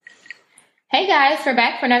Hey guys, we're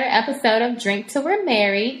back for another episode of Drink Till We're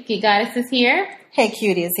Married. Geek Goddess is here. Hey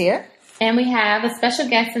Cutie is here. And we have a special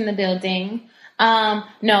guest in the building.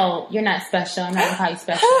 No, you're not special. I'm not going to call you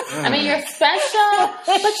special. I mean, you're special,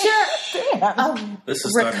 but you're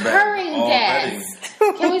a recurring guest.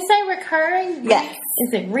 Can we say recurring? Yes.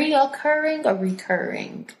 Is it reoccurring or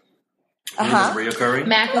recurring? Reoccurring?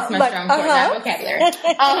 Math is my strong point, not vocabulary.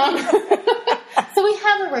 So we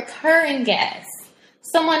have a recurring guest.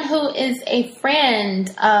 Someone who is a friend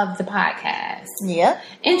of the podcast. Yep.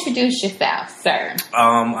 Introduce yourself, sir.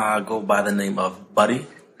 I go by the name of Buddy.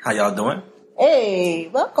 How y'all doing? Hey,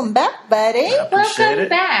 welcome back, buddy. I appreciate Welcome it.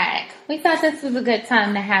 back. We thought this was a good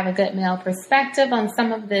time to have a good male perspective on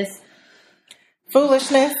some of this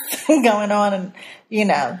Foolishness going on in,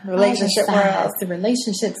 relationship world. The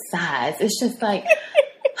relationship size. It's just like...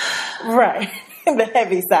 Right. The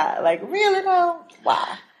heavy side. Like, really though?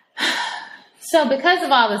 Wow. So because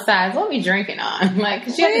of all the sides, what are we drinking on? Like,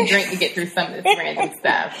 because you have to drink to get through some of this random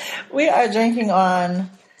stuff. We are drinking on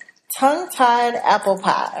tongue-tied apple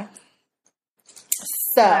pie.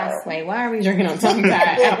 So, Wait, why are we drinking on tongue-tied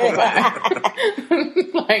apple pie?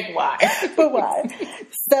 Like, why? but why?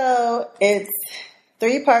 So, it's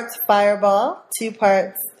 3 parts Fireball, 2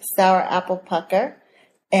 parts sour apple pucker,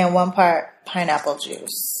 and 1 part pineapple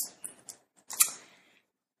juice.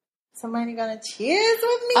 Somebody gonna cheers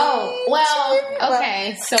with me? Oh, well,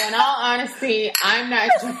 okay. So in all honesty, I'm not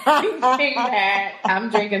drinking that. I'm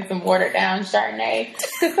drinking some watered down Chardonnay.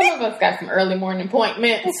 Because some of us got some early morning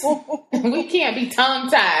appointments. We can't be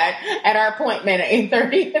tongue-tied at our appointment at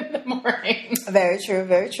 8:30 in the morning. Very true,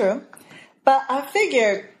 very true. But I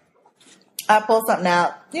figured I'd pull something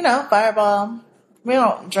out. Fireball. We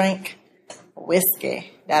don't drink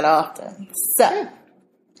whiskey that often. So...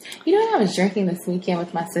 You know what I was drinking this weekend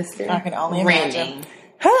with my sister? I can only imagine.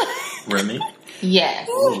 Remy? Yes.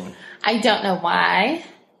 Ooh. I don't know why.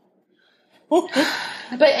 And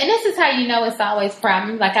this is how you know it's always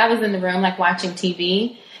problems. Like, I was in the room, like, watching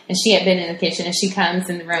TV, and she had been in the kitchen, and she comes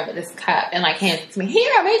in the room with this cup and, like, hands it to me.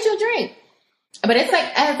 Here, I made you a drink. But it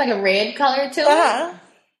has, like, a red color to it. Uh-huh.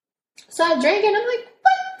 So I drank it, and I'm like,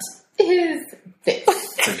 what is this?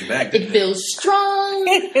 Took you back. It feels strong.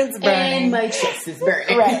 It's burning. And my chest is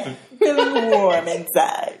burning. Right. Feeling warm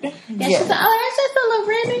inside. And she's like, oh, that's just a little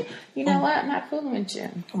Remy. You know what? I'm not fooling with you.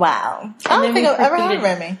 Wow. I don't think I've ever had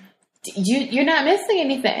Remy. You're not missing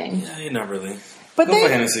anything. Yeah, you're not really. But Go for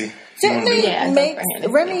Hennessy. didn't they Yeah, make, go for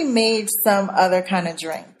Hennessy. Remy made some other kind of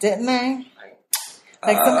drink, didn't they?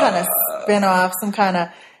 Like some kind of spin-off, some kind of,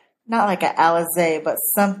 not like an Alizé, but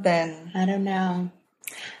something. I don't know.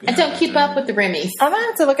 I don't keep up with the Remy's. I might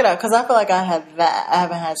have to look it up because I feel like I had that. I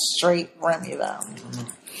haven't had straight Remy though.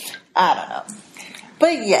 I don't know.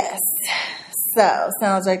 But yes. So,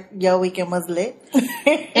 sounds like your weekend was lit.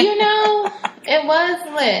 It was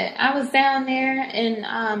lit. I was down there in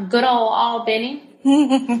good old Albany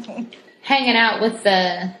hanging out with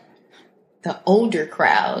the older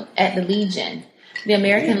crowd at the Legion. The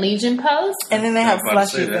American Legion Post. And then they have I'm about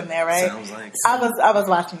to say slushies that. in there, right? Sounds like I was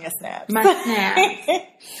watching your snaps. My snaps.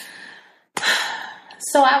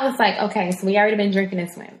 So I was like, okay, so we already been drinking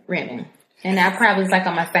this Remy. And I probably was like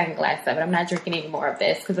on my second glass of it. I'm not drinking any more of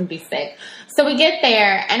this because I'm be sick. So we get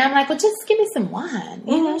there and I'm like, well, just give me some wine.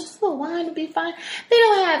 Just a little wine would be fine. They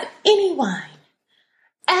don't have any wine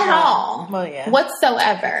at all. Well, yeah.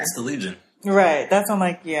 Whatsoever. it's the Legion. Right. That's I'm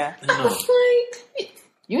like, yeah. You I know. was like,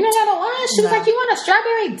 you know how to wine? She was No. like, you want a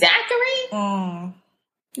strawberry daiquiri? Mm.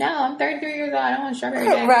 No, I'm 33 years old. I don't want a strawberry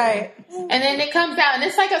daiquiri. Right. And then it comes out, and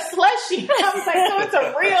it's like a slushie. I was like, so it's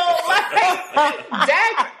a real, like,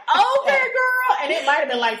 Jack Over, girl. And it might have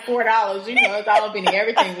been like $4. It's Albany.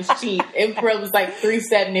 Everything was cheap. It was like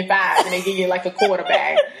 $3.75, and they give you like a quarter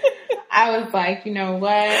bag. I was like, you know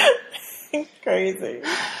what? Crazy.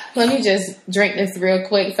 Let me just drink this real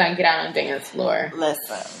quick so I can get out on the dance floor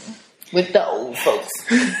Listen. with the old folks.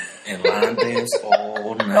 And line dance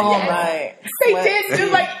all night. All right. They Sweat. did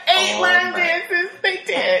do like 8 All line night. dances. They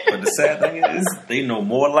did. But the sad thing is, they know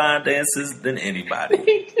more line dances than anybody.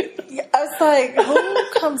 I was like,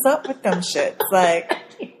 who comes up with them shits? Like,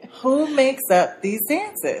 who makes up these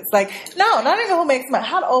dances? Like, no, not even who makes them up.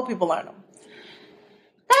 How do old people learn them?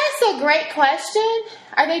 That's a great question.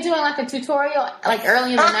 Are they doing like a tutorial like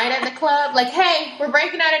early in the night at the club? Like, hey, we're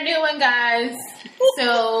breaking out a new one, guys.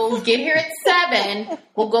 So get here at 7.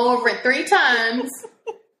 We'll go over it 3 times.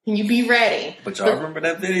 And you be ready. But y'all remember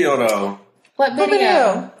that video though? What What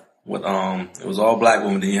video? With it was all black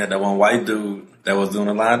women. Then you had that one white dude that was doing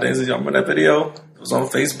the line dances. Y'all remember that video? It was on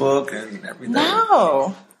Facebook and everything.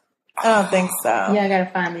 No. I don't think so. Yeah, I gotta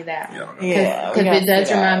find me that one. Yeah. Because it does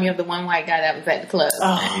remind me of the one white guy that was at the club.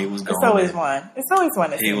 Oh, And he was it's going always in. one. It's always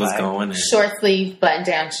one. He was going in. Short sleeve, button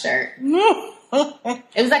down shirt.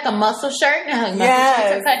 It was like a muscle shirt. Now, muscle Yes.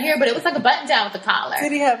 shirts are cut here, but it was like a button down with a collar.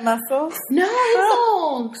 Did he have muscles? No, he was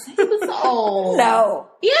old. He was old. No.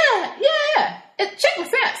 Yeah. Check my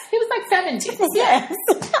snaps. He was like 70. Yes.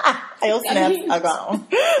 Those snaps are gone.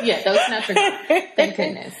 Yeah, those snaps are gone. Thank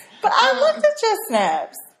goodness. But I looked at your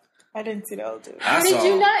snaps. I didn't see the old dude. How did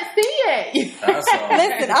you not see it? I saw.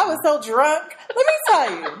 Listen, I was so drunk. Let me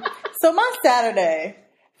tell you. So my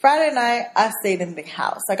Friday night, I stayed in the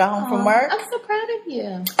house. I got home from work. I'm so proud of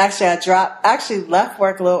you. Actually, left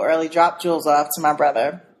work a little early, dropped Jules off to my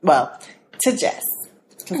brother. Well, to Jess.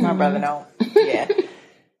 Because my brother don't. Yeah.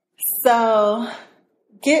 So,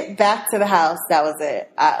 get back to the house. That was it.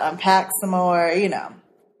 I unpacked some more,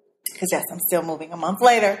 Because, yes, I'm still moving. A month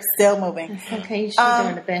later, still moving. It's okay. You're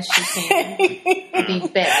doing the best you can. The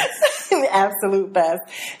best. The absolute best.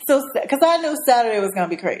 So, because I knew Saturday was going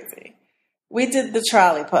to be crazy. We did the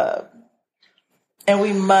trolley pub. And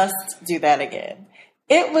we must do that again.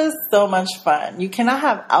 It was so much fun. You cannot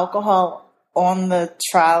have alcohol on the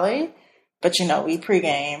trolley, but we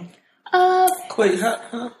pregame. Wait,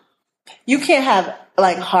 huh? You can't have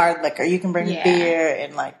like hard liquor. You can bring beer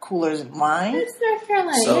and like coolers and wine. It's North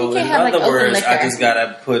Carolina. So you can't in have other like open words, liquor. I just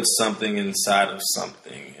gotta put something inside of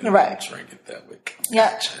something and Right. drink it that way.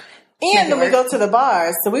 Yeah. And then we go to the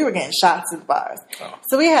bars. So we were getting shots at the bars. Oh.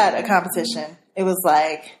 So we had a competition. It was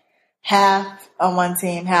like half on one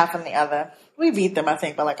team, half on the other. We beat them, I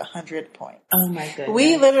think, by like 100 points. Oh my goodness.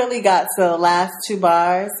 We literally got to the last two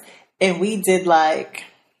bars and we did like,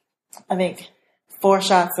 I think, 4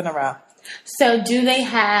 shots in a row. So do they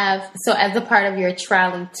have, as a part of your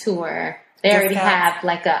trolley tour, they already have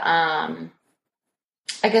like a,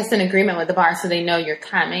 I guess an agreement with the bar so they know you're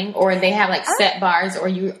coming, or they have like set bars, or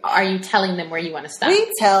are you telling them where you want to stop?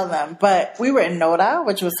 We tell them, but we were in Noda,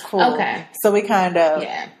 which was cool. Okay. So we kind of,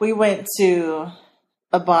 we went to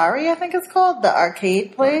Abari, I think it's called, the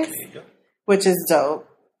arcade place, which is dope.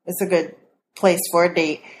 It's a good place for a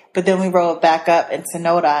date. But then we rode back up into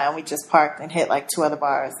Noda and we just parked and hit like 2 other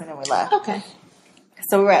bars and then we left. Okay.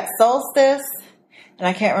 So we were at Solstice and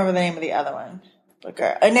I can't remember the name of the other one. But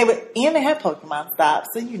girl, and they had Pokemon Stop,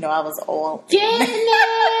 so I was old. Getting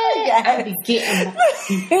it! I be getting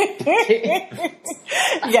it.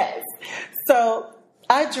 Yes. So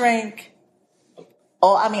I drank.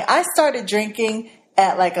 I started drinking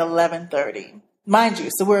at like 11:30, mind you.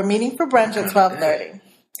 So we were meeting for brunch at 12:30.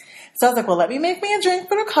 So I was like, well, let me make me a drink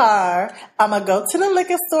for the car. I'm gonna go to the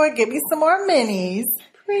liquor store, get me some more minis.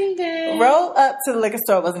 Pretty Roll up to the liquor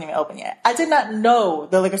store. It wasn't even open yet. I did not know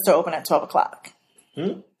the liquor store opened at 12 o'clock.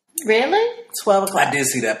 Really? 12 o'clock. I did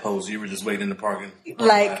see that post. You were just waiting in the parking.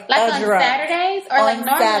 Like on drunk. Saturdays? Or On like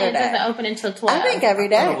normally Saturday. it doesn't open until 12? I think every I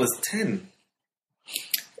thought day. it was 10.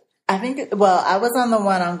 I think, I was on the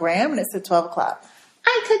one on Graham and it said 12 o'clock.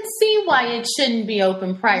 I could see why it shouldn't be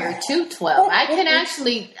open prior to 12. I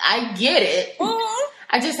get it.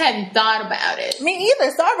 I just hadn't thought about it. Me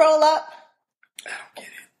either. So I roll up. I don't get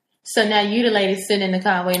it. So now you the lady sitting in the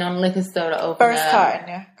car waiting on the liquor store to open First up. car in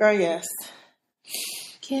there. Girl, yes.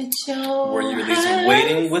 Get your Were you at least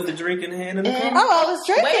waiting with the drink in hand in the car? Oh, I was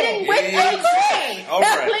drinking. Waiting with a drink. All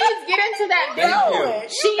right. Please get into that. Thank girl. you.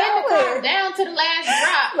 She in the car down to the last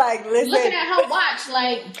drop. Like, listen. Looking at her watch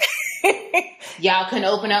like, y'all can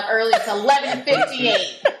open up early. It's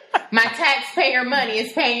 11:58. My taxpayer money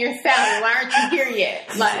is paying your salary. Why aren't you here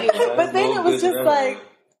yet? Like, But then it was just like,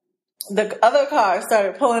 the other car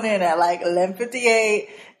started pulling in at like 11:58.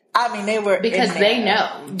 I mean, they were because in there. they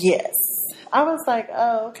know. Yes. I was like,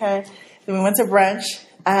 oh, okay. Then we went to brunch.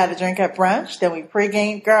 I had a drink at brunch. Then we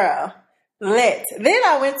pregame. Girl, lit. Then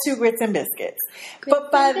I went to Grits and Biscuits.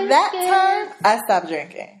 But by that time, I stopped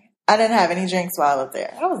drinking. I didn't have any drinks while I was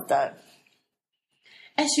there. I was done.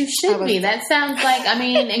 As you should be. That sounds like,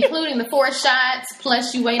 including the 4 shots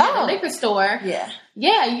plus you waiting at the liquor store. Yeah.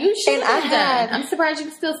 Yeah, you should And have I done. had- I'm surprised you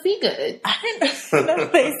can still see good. I didn't know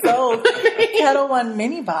they sold Kettle One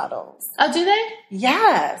mini bottles. Oh, do they?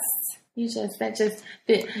 Yes. That just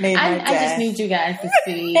fit. Made my I day. just need you guys to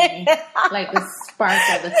see like the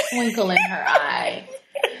sparkle, the twinkle in her eye.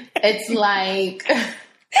 It's like,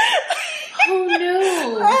 who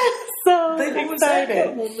knew? So They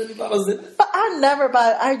excited. excited.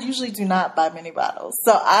 But I usually do not buy mini bottles.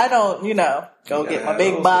 So I don't, go get my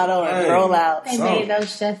big bottle and roll out. They made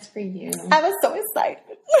those just for you. I was so excited.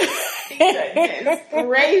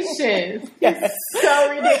 Gracious. Yes. So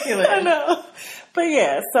ridiculous. I know. But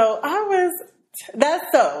yeah, so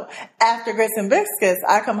after Grits and Biscuits,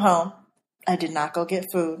 I come home. I did not go get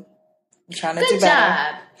food. I'm trying to Good do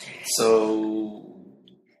better. job. So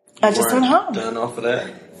I just went home. Done off of that.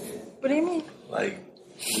 What do you mean? Like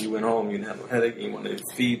when you went home, you didn't have no headache. You want to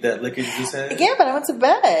feed that liquor you just had. Yeah, but I went to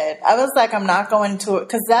bed. I was like, I'm not going to it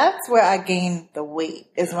because that's where I gain the weight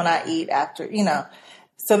is when I eat after,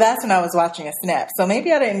 So that's when I was watching a Snap. So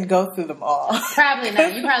maybe I didn't go through them all. Probably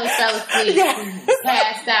not. You probably fell asleep and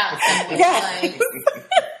passed out somewhere. Yes. Like,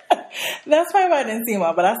 That's probably why I didn't see them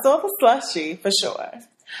all. But I saw the slushy for sure.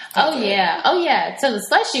 oh yeah. So the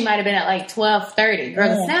slushy might have been at like 12:30. Girl,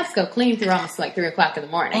 the Snaps go clean through almost like 3 o'clock in the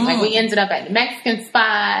morning. Like we ended up at the Mexican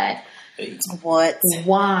spot. What?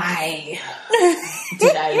 Why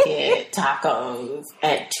did I get tacos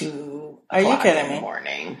at 2 Are you o'clock kidding in the me?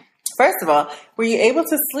 morning? First of all, were you able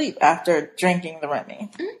to sleep after drinking the Remy?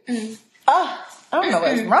 Oh, I don't know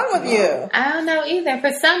what's wrong with you. I don't know either.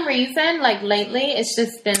 For some reason, like lately, it's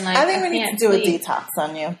just been like I think we need to can't do a sleep detox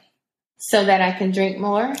on you. so that I can drink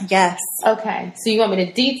more. Yes. Okay, so you want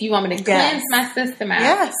me to you want me to cleanse my system out,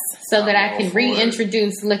 Yes. so that I all can for it.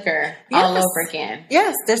 reintroduce liquor Yes. all over again.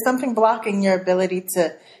 Yes, there's something blocking your ability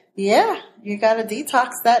to, you got to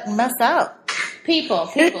detox that and mess out. People.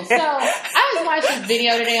 So I was watching this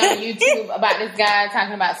video today on YouTube about this guy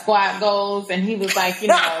talking about squad goals, and he was like,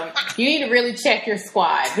 you need to really check your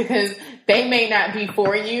squad because they may not be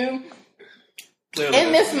for you. Clearly,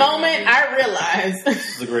 In this moment, I realized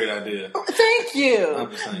this is a great idea. Thank you,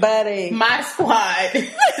 I'm just saying. buddy. my squad.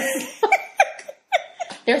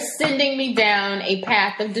 They're sending me down a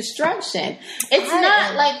path of destruction. It's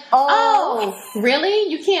not like,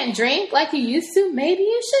 really? You can't drink like you used to? Maybe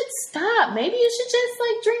you should stop. Maybe you should just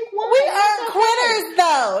like drink wine. We aren't quitters,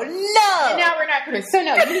 though. No. And now we're not quitters. So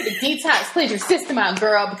no, you need to detox, cleanse your system out,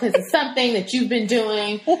 girl, because it's something that you've been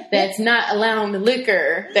doing that's not allowing the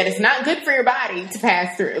liquor that is not good for your body to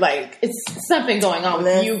pass through. Like, it's something going on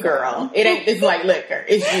with you, girl. It's like liquor.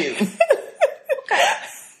 It's you.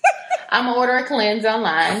 I'm gonna order a cleanse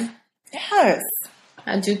online. Yes.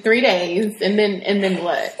 I do 3 days, and then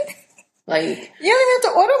what? Like, You don't even have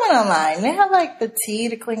to order one online. They have like the tea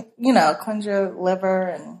to cleanse your liver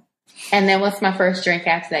and then what's my first drink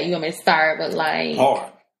after that? You want me to start with like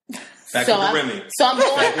Hard. Back so with the I'm, Remy. so I'm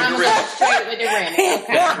going go straight with the Remy.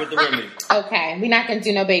 Okay. Back with the Remy. Okay. We're not gonna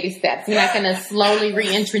do no baby steps. We're not gonna slowly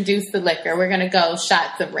reintroduce the liquor. We're gonna go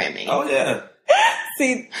shots of Remy. Oh yeah.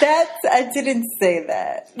 See, I didn't say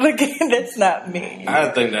that. Look, that's not me. I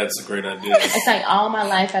think that's a great idea. It's like all my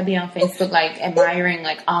life I'd be on Facebook like admiring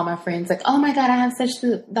like all my friends, like, oh my God, I have such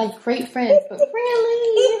like great friends. But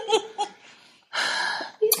really?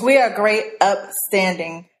 We are great,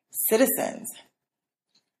 upstanding citizens.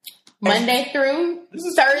 Monday through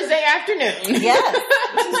Thursday afternoon. Yes.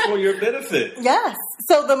 This is for your benefit. Yes.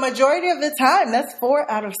 So the majority of the time, that's 4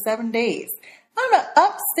 out of 7 days. I'm an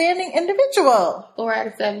upstanding individual. 4 out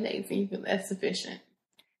of 7 days, and you feel that's sufficient.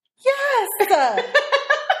 Yes.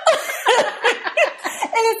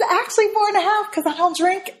 And it's actually 4.5 because I don't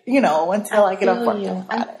drink, until I get off work.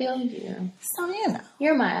 I feel you. So,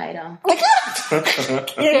 You're my idol. You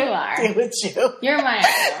are. Deal with you. You're my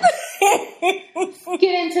idol.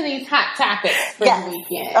 Get into these hot topics for Yes. the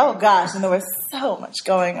weekend. Oh, gosh. And there was so much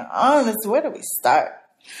going on. Where do we start?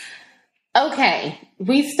 Okay,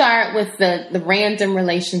 we start with the random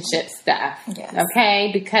relationship stuff. Yes. Okay,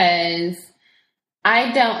 because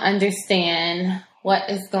I don't understand what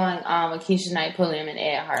is going on with Keisha Knight Pulliam and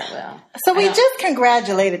Ed Hartwell. So we just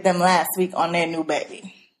congratulated them last week on their new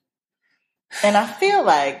baby. And I feel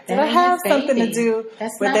like, did I have something to do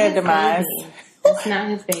with their demise? Baby. That's not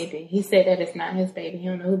his baby. He said that it's not his baby. He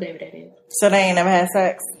don't know who baby that is. So they ain't never had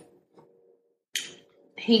sex?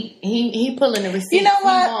 He pulling the receipts. You know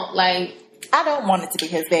what? He won't, I don't want it to be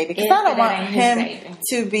his baby because Yes, I don't but want that ain't his him baby.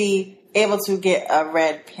 to be able to get a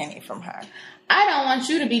red penny from her. I don't want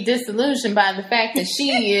you to be disillusioned by the fact that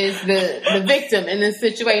she is the victim in this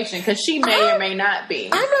situation because she may or may not be.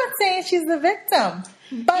 I'm not saying she's the victim,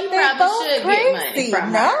 but He they're probably both should get money crazy.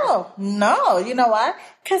 from her. No. You know why?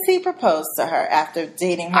 Because he proposed to her after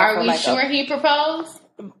dating her Are for we sure he proposed?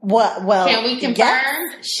 What? Well, Can we confirm?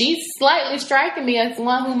 yes. She's slightly striking me as the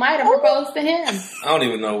one who might have proposed to him. I don't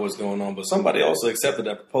even know what's going on, but somebody also accepted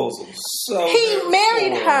that proposal. So He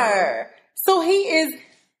married her, so he is.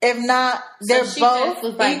 If not, they're So she both just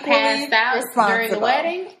was like equally passed out responsible during the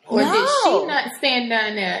wedding? Or No. did she not stand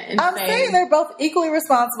down there and I'm say, saying they're both equally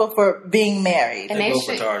responsible for being married. And They're they both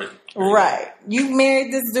should- retarded. Right. You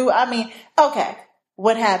married this dude. I mean, okay.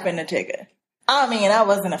 What happened to Tigger? I mean, I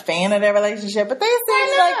wasn't a fan of their relationship, but they seem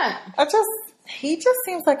Why like he just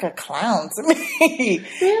seems like a clown to me.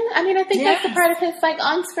 Really? I mean, I think that's a Yes. part of his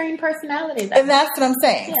on-screen personality. And that's what I'm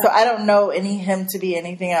saying. Yeah. So I don't know him to be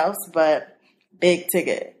anything else but big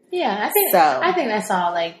Tigger. Yeah, I think that's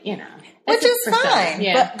all, like, you know. Which is fine.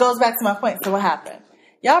 Yeah. But goes back to my point. So what happened?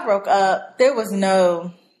 Y'all broke up. There was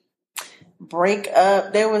no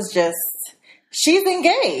breakup. There was just, she's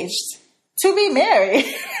engaged to be married.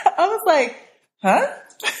 I was like, huh?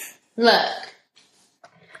 Look,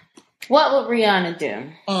 what would Rihanna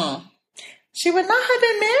do? She would not have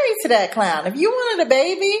been married to that clown. If you wanted a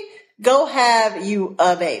baby, go have you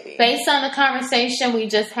a baby. Based on the conversation we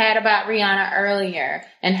just had about Rihanna earlier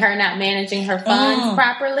and her not managing her funds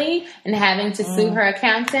properly and having to sue her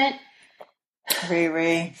accountant,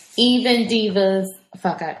 Riri. even divas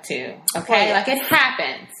fuck up too. Okay? Well, like, it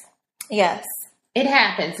happens. Yes. It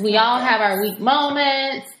happens. We all have our weak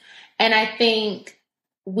moments, and I think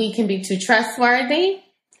we can be too trustworthy,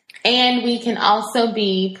 and we can also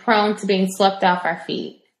be prone to being swept off our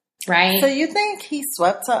feet, right? So you think he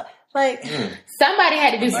swept up? Like, somebody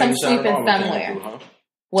had to do some sweeping somewhere. Huh?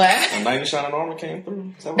 What? A knight in shining armor came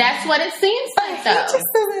through? That's what it seems like, he though. just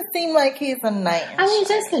doesn't seem like he's a knight. I mean,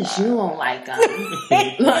 just because you don't like him.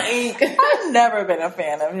 Like, I've never been a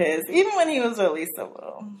fan of his, even when he was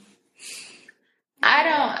releasable.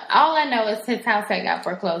 all I know is his house had got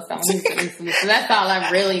foreclosed on. So that's all I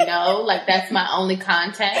really know. Like, that's my only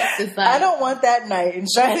context. It's like, I don't want that knight in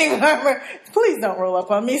shining armor. Please don't roll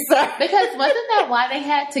up on me, sir. because wasn't that why they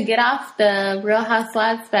had to get off the Real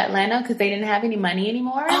Housewives of Atlanta? Because they didn't have any money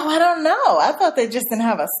anymore? Oh, I don't know. I thought they just didn't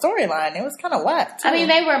have a storyline. It was kind of whack, too. I mean,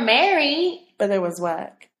 they were married. But it was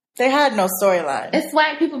whack. They had no storyline. It's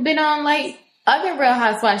whack. People been on, like, other Real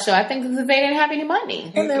Housewives show. I think because they didn't have any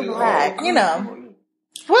money. And they're black, you know.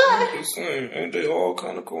 What? I'm saying, ain't they all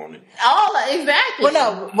kind of corny? Exactly. Well,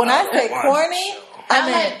 no, when I say corny, I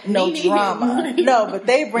meant no Nene. drama. No, but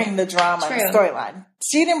they bring the drama and the True. storyline.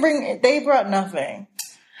 She didn't bring, they brought nothing.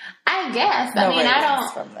 I guess. No I mean,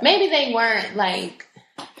 ratings from that. maybe they weren't, like,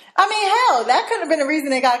 I mean, hell, that could have been the reason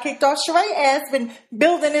they got kicked off. Sheree has been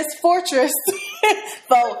building this fortress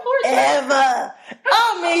forever.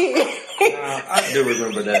 I mean, I do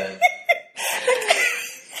remember that.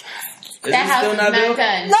 Is that it house still is not not built?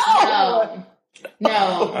 done. No.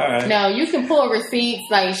 Alright. No, you can pull receipts.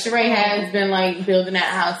 Like, Sheree has been, like, building that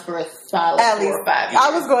house for a solid at 4 least or 5 years.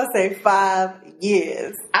 I was going to say 5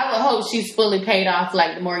 years. I would hope she's fully paid off,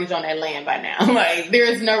 like, the mortgage on that land by now. Like, there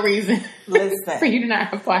is no reason for Listen. you to not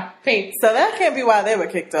have paid. So that can't be why they were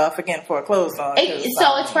kicked off again, foreclosed on. So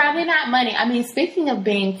it's probably not money. I mean, speaking of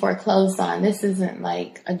being foreclosed on, this isn't,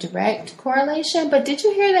 like, a direct correlation, but did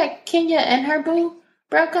you hear that Kenya and her boo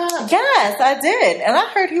broke up? Yes, I did. And I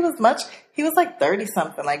heard he was like 30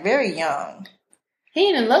 something, like very young.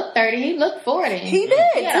 He didn't look 30. He looked 40. He did.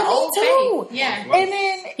 He had an to me old too. face. Yeah. And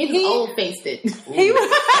then He was old-faced. he was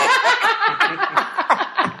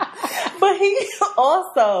but he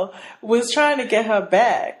also was trying to get her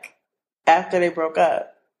back after they broke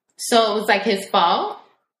up. So it was like his fault?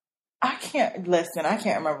 I can't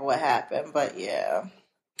remember what happened, but yeah.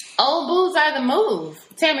 Old boos are the move.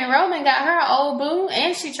 Tammy Roman got her old boo,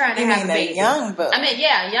 and she trying to You have mean a a baby. young boo? I mean,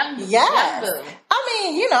 yeah, young boo. Yes. Young boo. I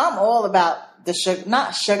mean, I'm all about the sugar,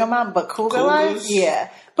 not sugar mom, but cougar life. Cougars? Yeah.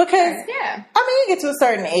 Because, Yeah. I mean, you get to a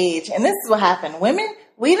certain age, and this is what happened. Women,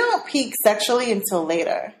 we don't peak sexually until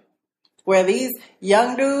later. Where these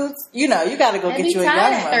young dudes, you got to go They get be you a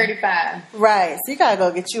tired young at one. 35. Right. So you got to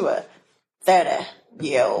go get you a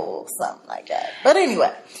 30-year-old, something like that. But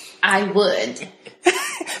anyway. I would.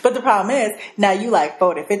 But the problem is, now you like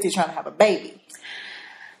 40, 50 trying to have a baby.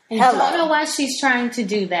 I Hello. don't know why she's trying to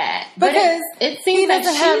do that. Because but it seems he like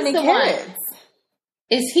doesn't she's have any the kids. one.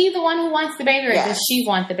 Is he the one who wants the baby, or Yes. does she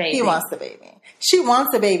want the baby? He wants the baby. She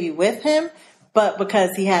wants the baby with him, but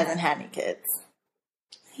because he hasn't had any kids.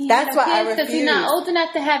 That's why I Because he's not refuse. old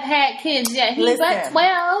enough to have had kids yet. He's Listen. like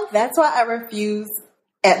 12. That's why I refuse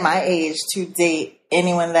at my age to date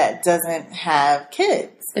anyone that doesn't have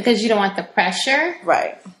kids. Because you don't want the pressure.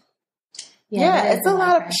 Right. Yeah, that is it's a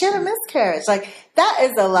lot of pressure. she had a miscarriage. Like that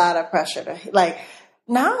is a lot of pressure to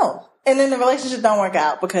no. And then the relationship don't work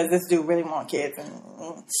out because this dude really want kids.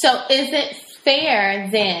 So is it fair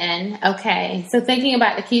then? Okay, so thinking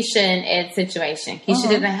about the Keisha and Ed situation, Keisha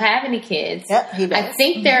doesn't have any kids. Yep, he does. I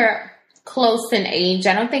think they're close in age.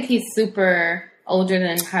 I don't think he's super older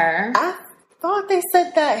than her. I thought they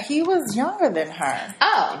said that he was younger than her.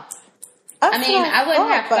 Oh, That's I mean, what I wouldn't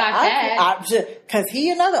have but thought that. Because he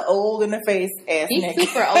another old in the face ass he's nigga.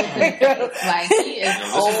 super old. In the face. Like he is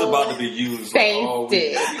This old. is about to be used. Faced all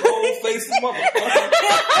week. it. Old face motherfucker.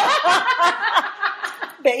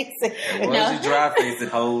 Basically. Why is he dry facing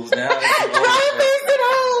hoes now? Dry facing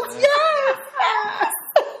hoes, yes.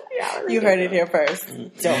 You heard it here first.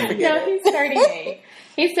 Don't forget. No, he's 38.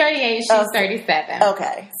 He's 38. She's 37.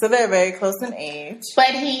 Okay, so they're very close in age. But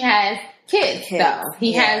he has kids, though.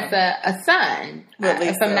 He yeah. has a son, Well,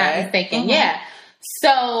 if I'm not right? mistaken. Mm-hmm. Yeah.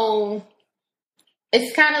 So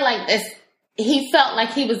it's kind of like this. He felt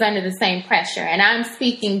like he was under the same pressure. And I'm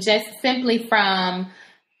speaking just simply from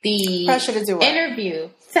the Pressure to do what? interview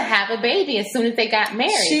to have a baby as soon as they got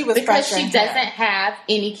married. She was because she pressuring doesn't him. have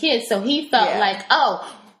any kids. So he felt Yeah.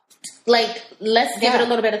 like, let's give Yeah. it a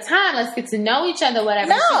little bit of time. Let's get to know each other, whatever.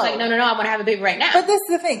 No. She's like, no, I want to have a baby right now. But this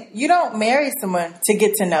is the thing. You don't marry someone to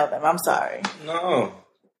get to know them. I'm sorry. No.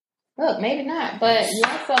 Look, maybe not, but you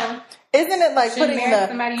also... Isn't it like Shouldn't putting marry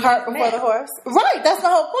somebody the you cart just before met. the horse? Right, that's the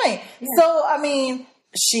whole point. Yeah. So, I mean,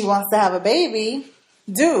 she wants to have a baby.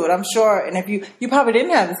 Dude, I'm sure, and if you probably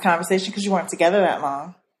didn't have this conversation because you weren't together that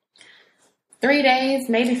long. 3 days,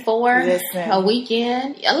 maybe 4, Listen. a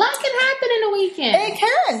weekend. A lot can happen in a weekend. It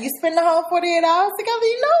can. You spend the whole 48 hours together,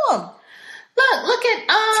 you know them. Look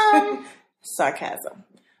at Sarcasm.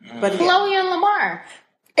 But yeah. Chloe and Lamar.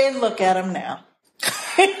 And look at him now.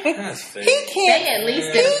 That's fake. He can't. They at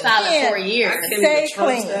least get a solid can't. 4 years. I can't Stay even trust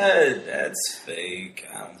clean. that. That's fake.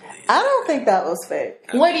 I don't believe it. I don't think that was fake.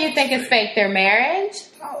 What do you think is fake? Their marriage?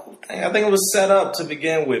 I think it was set up to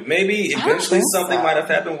begin with. Maybe don't eventually think something so. might have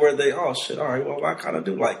happened where they, oh shit, all right, well, I kind of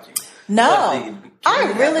do like you. No, But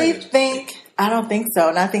I really think, I don't think so.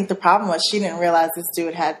 And I think the problem was she didn't realize this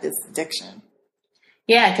dude had this addiction.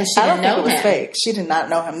 Yeah, because she I don't didn't think know it was him. fake. She did not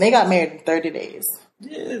know him. They got married in 30 days.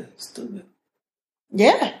 Yeah, stupid.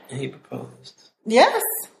 Yeah. And he proposed. Yes.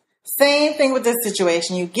 Same thing with this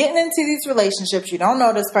situation. You getting into these relationships. You don't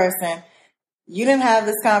know this person. You didn't have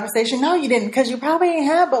this conversation. No, you didn't, because you probably ain't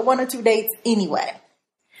had but 1 or 2 dates anyway.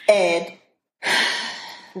 Ed,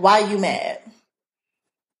 why you mad?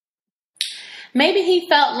 Maybe he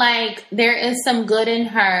felt like there is some good in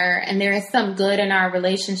her and there is some good in our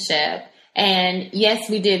relationship. And yes,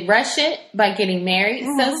 we did rush it by getting married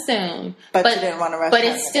so soon. But you didn't want to rush But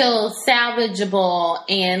it. it's still salvageable.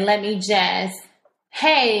 And let me just,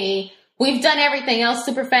 hey, we've done everything else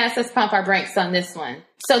super fast. Let's pump our brakes on this one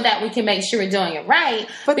so that we can make sure we're doing it right.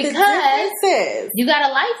 But the because difference is, you got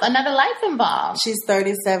another life involved. she's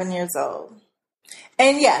 37 years old.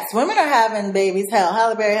 And yes, women are having babies. Hell,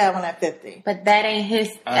 Halle Berry had one at 50. But that ain't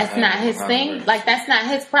his. That's not his thing. Like that's not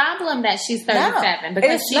his problem that she's 37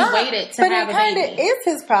 because it's she not. waited to but have it a kind baby. of is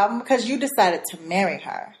his problem because you decided to marry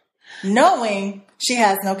her, knowing she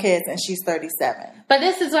has no kids and she's 37. But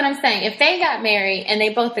this is what I'm saying. If they got married and they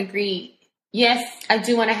both agreed, yes, I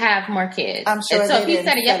do want to have more kids. I'm sure And so they if he didn't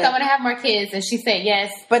said, yes, set I it. want to have more kids, and she said,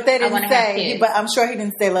 yes, But they I didn't wanna have say. kids. But I'm sure he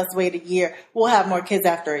didn't say, let's wait a year. We'll have more kids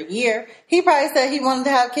after a year. He probably said he wanted to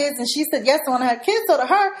have kids, and she said, yes, I want to have kids. So to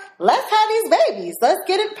her, let's have these babies. Let's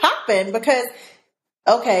get it popping. Because,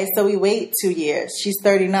 okay, so we wait 2 years. She's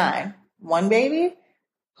 39. 1 baby?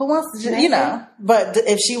 Who wants to, you know. But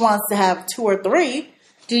if she wants to have 2 or 3,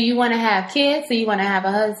 do you want to have kids or you want to have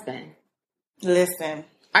a husband? listen.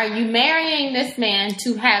 Are you marrying this man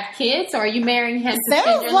to have kids, or are you marrying him to Sounds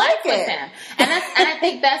spend your like life with it. him? And I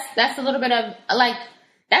think that's a little bit of like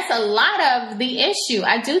that's a lot of the issue.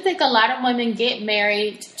 I do think a lot of women get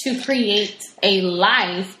married to create a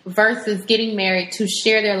life versus getting married to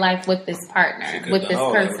share their life with this partner, with this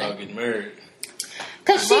Without person. getting married.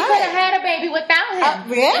 Because she Right. could have had a baby without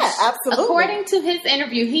him. Yeah, absolutely. According to his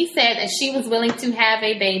interview, he said that she was willing to have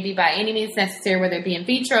a baby by any means necessary, whether it be in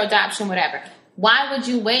vitro, adoption, whatever. Why would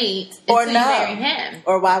you wait Or until no. you marry him?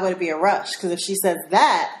 Or why would it be a rush? Because if she says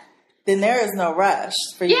that, then there is no rush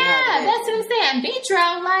for you to have a Yeah, baby. that's what I'm saying.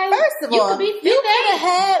 Vitro, like, First of you all, could be you could 58. have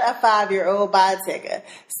had a 5-year-old buy a ticket.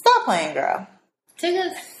 Stop playing, girl.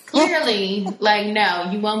 Tigger's clearly like, no,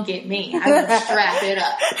 you won't get me. I will strap it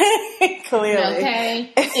up. Clearly.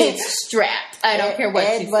 Okay? It's strapped. I don't care what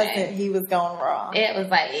Ed you wasn't, say. he was going wrong. It was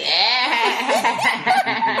like, yeah.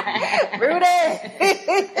 Rudy!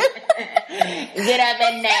 Get up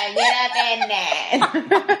in there. Get up in there.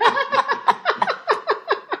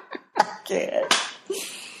 Can't.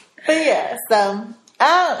 But yeah, so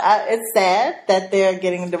it's sad that they're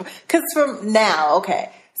getting a divorce. Because from now,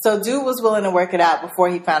 okay, so dude was willing to work it out before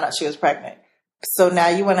he found out she was pregnant. So now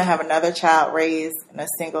you want to have another child raised in a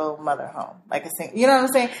single mother home, like you know what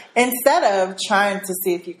I'm saying? Instead of trying to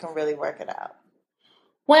see if you can really work it out.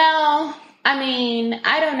 Well, I mean,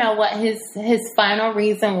 I don't know what his final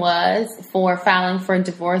reason was for filing for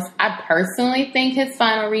divorce. I personally think his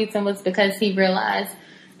final reason was because he realized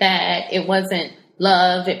that it wasn't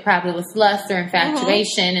love, it probably was lust or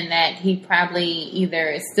infatuation, and that he probably either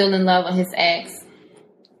is still in love with his ex,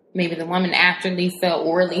 maybe the woman after Lisa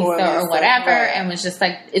or whatever, right. and was just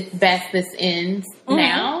like, it's best this ends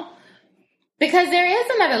now. Because there is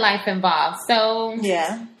another life involved. So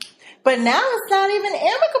Yeah. But now it's not even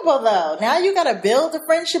amicable, though. Now you got to build a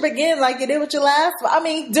friendship again like you did with your last one. I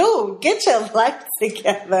mean, dude, get your life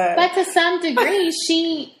together. but to some degree,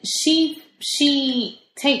 she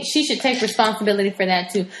should take responsibility for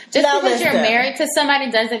that too. Just Now because you're listen. married to somebody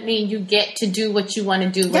doesn't mean you get to do what you want to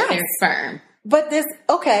do with Yes. their sperm. But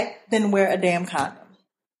okay, then wear a damn condom.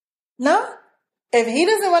 No? If he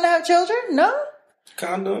doesn't want to have children, no?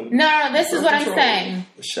 Condom. No, this is what I'm Control. saying.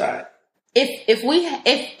 The shot. If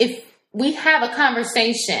we have a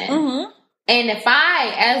conversation, Mm-hmm. and if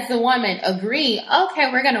I, as the woman, agree,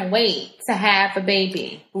 okay, we're gonna wait to have a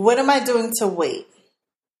baby. What am I doing to wait?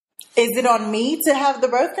 Is it on me to have the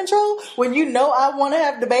birth control when you know I want to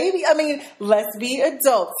have the baby? I mean, let's be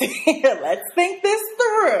adults here. Let's think this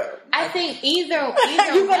through. I think either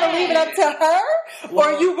Are you going to way- leave it up to her? Or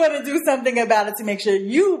are you going to do something about it to make sure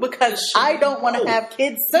because I don't want to have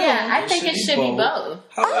kids soon. Yeah, I think it should be both.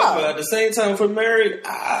 However, at the same time, for married,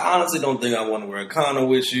 I honestly don't think I want to wear a condom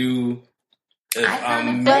with you if I kinda I'm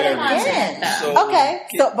feel married. like Again, that. okay.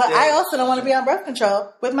 So, but get I that also don't want to be on birth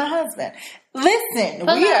control with my husband. Listen,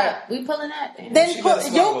 We pulling that then. Then She gotta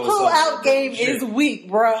your swallow pull out something. game Shit. is weak,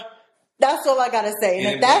 bruh. That's all I gotta say.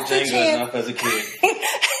 And if that's the Jenga chance, enough as a kid.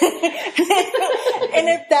 and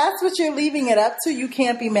if that's what you're leaving it up to, you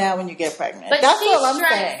can't be mad when you get pregnant. But That's she all I'm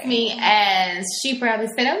strikes saying. me as she probably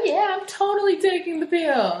said, "Oh yeah, I'm totally taking the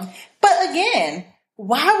pill." But again,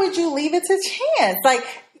 why would you leave it to chance? Like,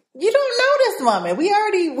 you don't know this woman. We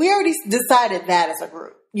already decided that as a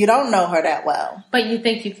group. You don't know her that well. But you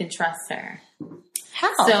think you can trust her?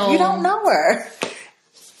 How? So- You don't know her.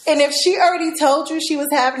 And if she already told you she was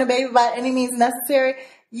having a baby by any means necessary,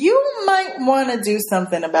 you might want to do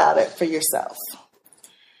something about it for yourself.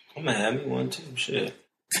 I'm gonna have me one too. Shit.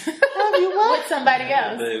 Have you what? With somebody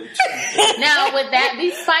else. Babe. Now, would that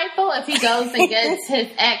be spiteful if he goes and gets his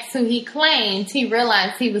ex, who he claimed he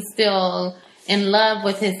realized he was still in love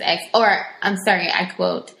with his ex? Or, I'm sorry, I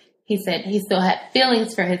quote, he said he still had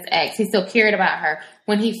feelings for his ex. He still cared about her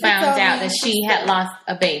when he found told me out that she had lost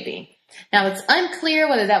a baby. Now, it's unclear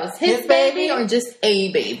whether that was his His baby baby? or just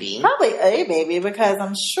a baby. Probably a baby because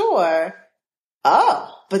I'm sure.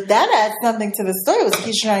 Oh, but that adds something to the story. Was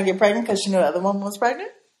Keisha trying to get pregnant because she knew the other woman was pregnant?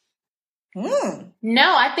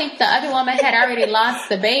 No, I think the other woman had already lost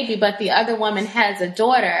the baby, but the other woman has a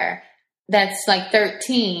daughter that's like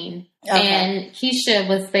 13. Okay. And Keisha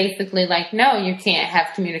was basically like, no, you can't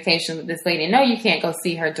have communication with this lady. No, you can't go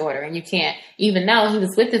see her daughter. And you can't, even though he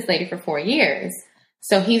was with this lady for 4 years.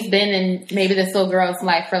 So he's been in maybe this little girl's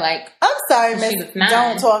life for like, I'm sorry, She Miss. was 9.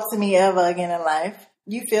 Don't talk to me ever again in life.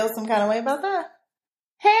 You feel some kind of way about that?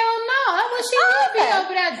 hell no, I wish she would be Okay.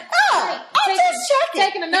 over there Oh, I'm just checking.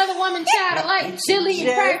 taking another woman's child to like chili and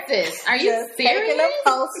Just- practice. Are you Just serious? taking a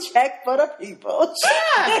pulse check for the people.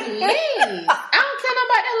 Yeah, please. I don't care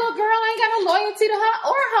about that little girl. I ain't got no loyalty to her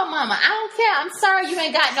or her mama. I don't care. I'm sorry you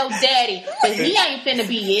ain't got no daddy, but he ain't finna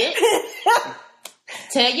be it.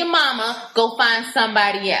 Tell your mama, go find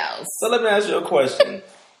somebody else. So let me ask you a question.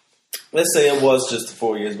 Let's say it was just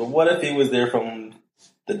 4 years, but what if he was there from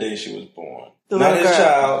the day she was born? The Not little his girl.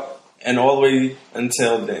 child, and all the way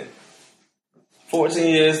until then. 14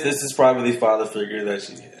 years, this is probably the father figure that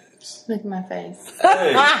she has. Look at my face.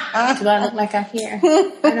 Hey, Do I look like I care?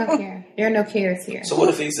 I don't care. There are no cares here. so what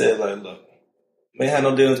if he said, like, look, may have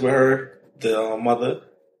no dealings with her, the mother,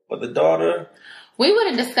 but the daughter, We would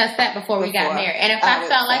have discussed that before we got Before. married. And if I I would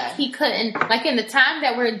felt say. like he couldn't, like in the time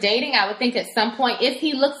that we're dating, I would think at some point, if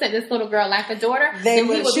he looks at this little girl like a daughter, They then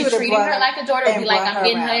would- he would she be would have treating brought her her like a daughter. Would and be like, brought I'm her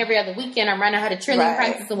getting her around. every other weekend. I'm running her to cheerleading Right.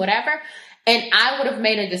 practice or whatever. And I would have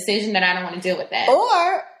made a decision that I don't want to deal with that.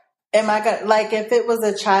 Or am I gonna, like, if it was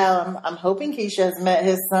a child, I'm hoping Keisha has met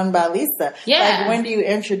his son by Lisa. Yeah. Like, when do you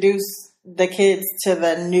introduce the kids to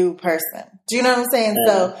the new person? Do you know what I'm saying?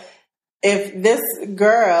 So if this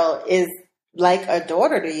girl is like a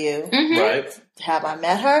daughter to you, Mhm. right? have I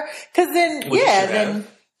met her? Because then, Well, you yeah, should then have.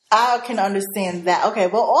 I can understand that. Okay,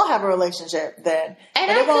 we'll all have a relationship then. And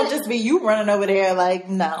And I it won't could- just be you running over there like,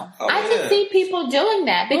 no. Oh, I yeah. could see people doing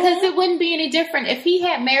that because Mhm. it wouldn't be any different if he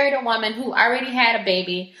had married a woman who already had a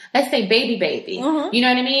baby, let's say baby, Mhm. you know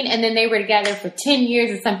what I mean? And then they were together for 10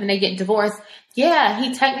 years or something, they get divorced. Yeah,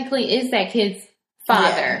 he technically is that kid's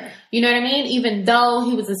father. Yeah. You know what I mean? Even though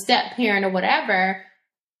he was a step parent or whatever.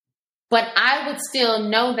 But I would still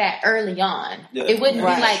know that early on. Yeah, It wouldn't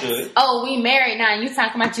right. be like, Should. oh, we married now and you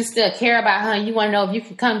talking about you still care about her and you want to know if you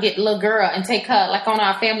can come get the little girl and take her like on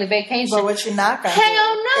our family vacation. But what you're not going to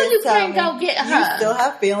Hell do no, is you tell can't me go get You her. still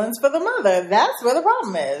have feelings for the mother. That's where the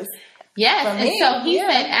problem is. Yes, For and me, so he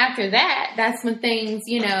yeah. said after that, that's when things,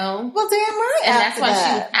 you know, Well, damn right. and that's after why she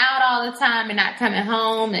was that. out all the time and not coming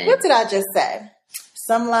home. And What did I just say?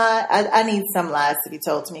 Some lie. I need some lies to be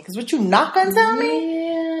told to me. Because what you not gonna tell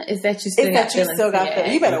me is that you still got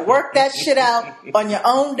feelings. You better work that shit out on your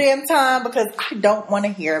own damn time because I don't want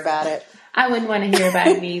to hear about it. I wouldn't want to hear about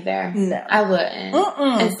it either. No, I wouldn't.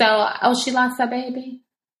 And so, she lost her baby.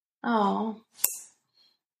 Oh.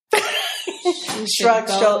 Shrug.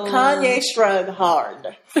 Kanye shrugged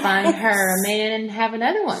hard. Find her a man and have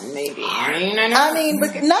another one, maybe. I mean,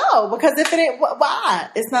 because if it ain't, why?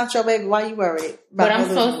 It's not your baby. Why you worried? But I'm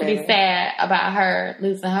supposed to be sad about her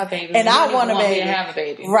losing her baby. And I want a baby. To have a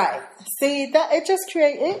baby. Right. See, that it just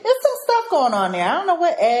creates, it's some stuff going on there. I don't know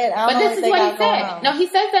what Ed, I don't know this is what he said. On. No, he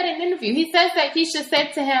says that in an interview. He says that Keisha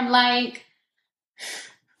said to him, like,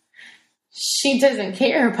 she doesn't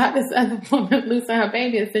care about this other woman losing her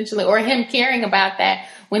baby, essentially, or him caring about that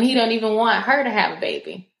when he don't even want her to have a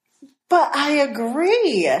baby. But I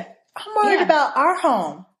agree. I'm worried about our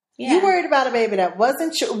home. Yeah. You worried about a baby that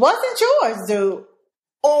wasn't yours, dude.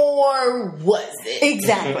 Or was it?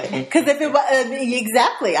 Exactly. Because if it was,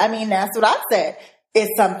 exactly. I mean, that's what I said.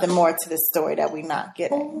 It's something more to the story that we're not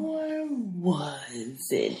getting. Or was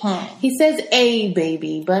it? He says a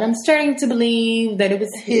baby, but I'm starting to believe that it was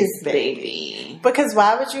his baby. Because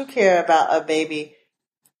why would you care about a baby,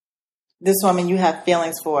 this woman you have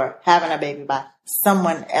feelings for, having a baby by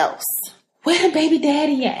someone else? Where the baby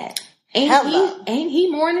daddy at? Ain't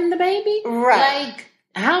he mourning the baby? Right. Like,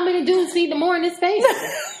 how many dudes need to mourn this baby?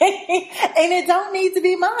 And it don't need to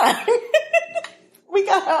be mine. We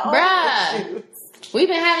got our own issues. We've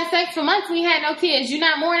been having sex for months. We had no kids. You're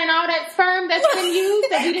not mourning all that sperm that's been used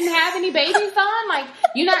that we didn't have any babies on? Like,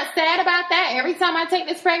 you're not sad about that? Every time I take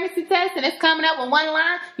this pregnancy test and it's coming up with one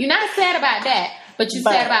line, you're not sad about that. But you're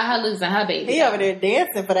sad about her losing her baby. He over there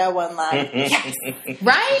dancing for that one line. Yes.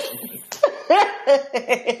 Right?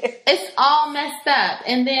 It's all messed up.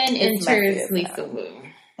 And then enters Lisa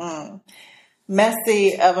Wu.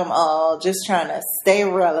 Messy of them all, just trying to stay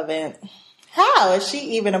relevant. How is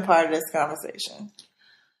she even a part of this conversation?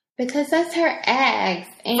 Because that's her ex.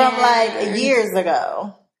 From like years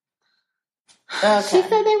ago. Okay. She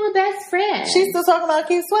said they were best friends. She's still talking about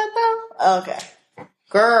Keith Sweat though? Okay.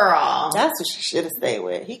 Girl. That's what she should have stayed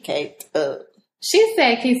with. He caked up. She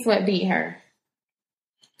said Keith Sweat beat her.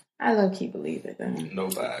 I low-key believe it though.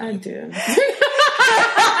 Nobody. I do.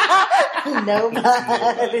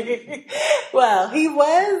 Nobody. Well, he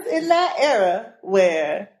was in that era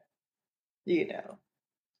where, you know,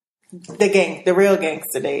 the real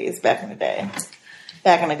gangster days back in the day.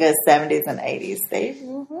 Back in the good 70s and 80s.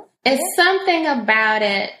 It's something about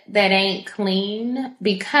it that ain't clean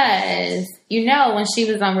because, you know, when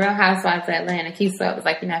she was on Real Housewives of Atlanta, Keith Sweat was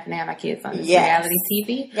like, you're not going to have my kids on this reality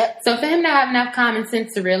TV. Yep. So for him to have enough common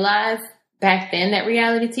sense to realize back then that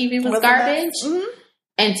reality TV was garbage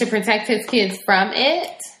and to protect his kids from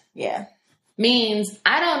it means,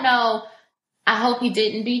 I don't know, I hope he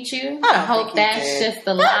didn't beat you. I hope that's just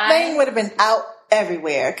the lie. That thing would have been out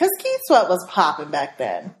everywhere because Keith Sweat was popping back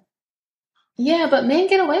then. Yeah, but men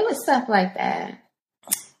get away with stuff like that.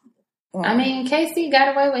 I mean, Casey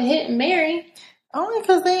got away with hitting Mary. Only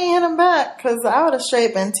because they ain't hit him back. Because I would have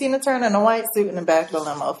straight been Tina Turner in a white suit in the back of the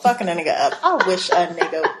limo, fucking a nigga up. I wish a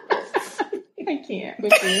nigga would. I can't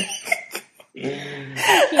with you.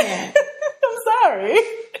 I can't. I'm sorry.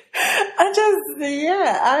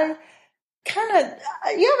 I kind of,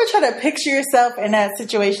 you ever try to picture yourself in that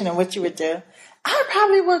situation and what you would do? I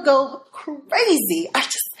probably would go crazy.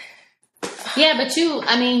 Yeah, but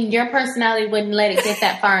your personality wouldn't let it get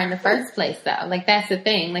that far in the first place, though. Like, that's the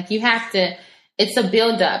thing. Like, you have to, it's a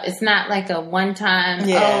build-up. It's not like a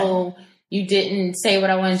one-time, you didn't say what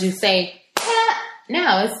I wanted you to say.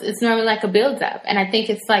 No, it's normally like a build-up. And I think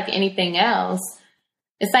it's like anything else.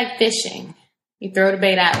 It's like fishing. You throw the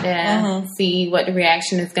bait out there, see what the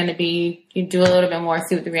reaction is going to be. You do a little bit more,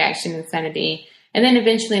 see what the reaction is going to be. And then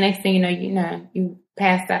eventually, next thing you know, you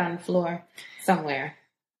pass that on the floor somewhere.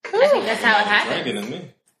 I think that's how it happens. Drinking to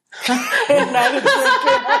me. A night of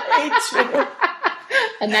drinking.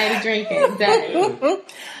 A night of drinking, exactly.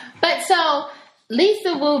 But so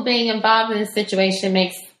Lisa Wu being involved in this situation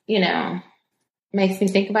makes me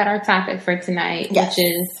think about our topic for tonight, which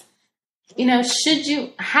is,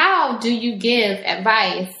 how do you give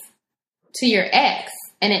advice to your ex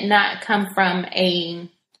and it not come from a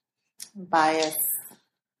bias,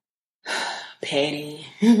 petty,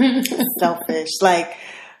 selfish, like,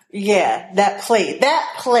 that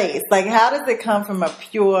place. Like, how does it come from a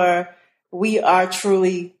pure, we are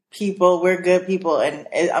truly people, we're good people, and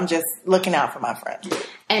I'm just looking out for my friends.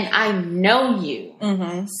 And I know you.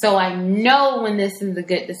 Mm-hmm. So I know when this is a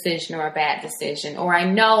good decision or a bad decision, or I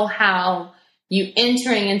know how you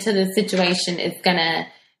entering into the situation is gonna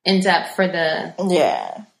end up for the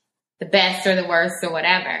best or the worst or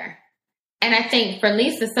whatever. And I think for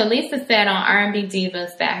Lisa, so Lisa said on R&B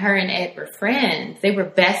Divas that her and Ed were friends. They were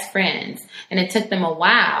best friends. And it took them a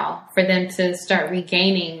while for them to start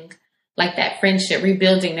regaining like that friendship,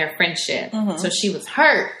 rebuilding their friendship. Mm-hmm. So she was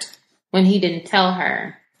hurt when he didn't tell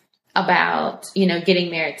her about, getting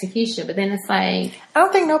married to Keisha. But then it's like, I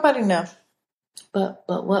don't think nobody knew. But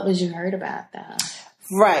what was you hurt about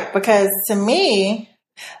though? Right. Because to me,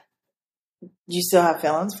 you still have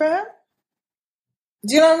feelings for him?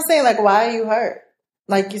 Do you know what I'm saying? Like, why are you hurt?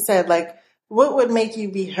 Like you said, like, what would make you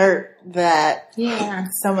be hurt that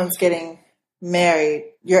someone's getting married,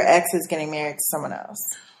 your ex is getting married to someone else?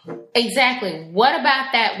 Exactly. What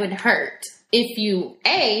about that would hurt? If you,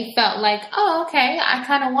 felt like, oh, okay, I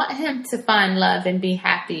kind of want him to find love and be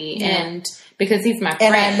happy and because he's my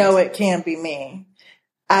friend. And I know it can't be me.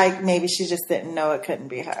 Maybe she just didn't know it couldn't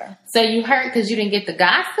be her. So you hurt because you didn't get the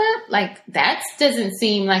gossip? Like, that doesn't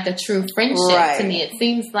seem like a true friendship to me. It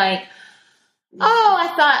seems like,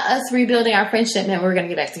 I thought us rebuilding our friendship meant we were going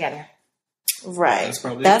to get back together. Right.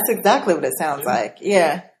 That's exactly what it sounds like.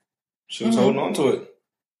 Yeah. She was holding on to it.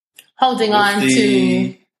 Holding on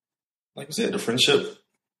to... Like I said, the friendship.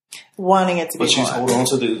 Wanting it to be But she's holding on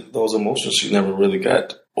to those emotions. She never really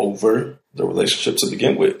got over the relationship to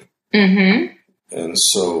begin with. Mm-hmm. And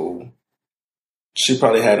so she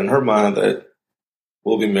probably had in her mind that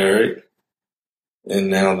we'll be married. And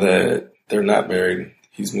now that they're not married,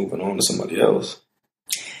 he's moving on to somebody else.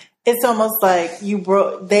 It's almost like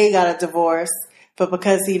they got a divorce, but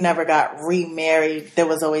because he never got remarried, there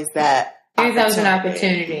was always that There's always an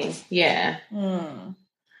opportunity. Yeah. Well,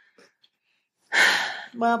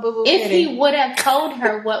 but if he would have told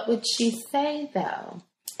her, what would she say though?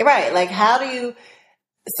 Right. Like, how do you...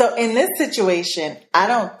 So in this situation, I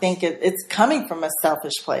don't think it's coming from a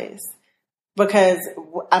selfish place because,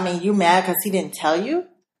 you mad because he didn't tell you?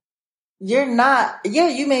 You're not,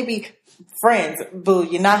 you may be friends, boo,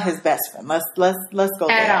 you're not his best friend. Let's go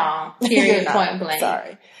there. At all. Period, point blank.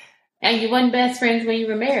 Sorry. And you weren't best friends when you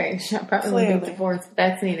were married. I probably would have been divorced, but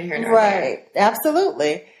that's neither here nor there. Right.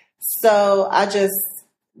 Absolutely. So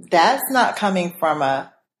that's not coming from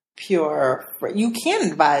a pure, you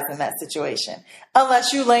can't advise in that situation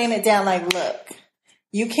unless you're laying it down like, look,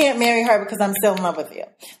 you can't marry her because I'm still in love with you.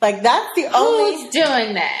 Like, that's the only... Who's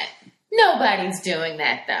doing that? Nobody's doing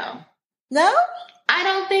that though. No? I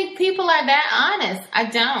don't think people are that honest. I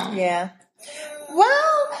don't. Yeah.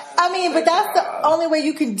 Well, but that's the only way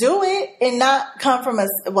you can do it and not come from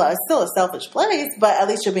it's still a selfish place, but at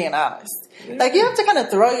least you're being honest. Like, you have to kind of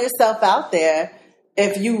throw yourself out there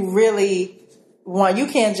if you really want. You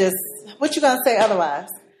can't just, what you gonna say otherwise?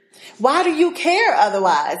 Why do you care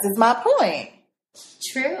otherwise is my point.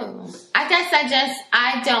 True. I guess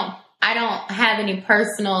I don't have any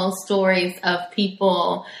personal stories of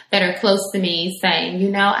people that are close to me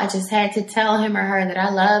saying, I just had to tell him or her that I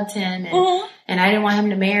loved him and I didn't want him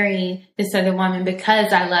to marry this other woman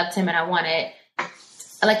because I loved him and I wanted...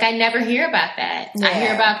 Like, I never hear about that. Yeah. I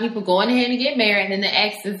hear about people going ahead and get married and then the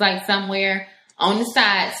ex is like somewhere on the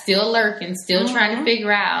side, still lurking, still trying to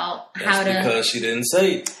figure out how to... because she didn't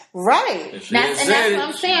say it. Right. That's what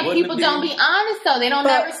I'm saying. People don't be honest, though. They don't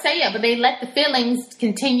ever say it, but they let the feelings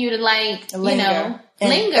continue to, linger.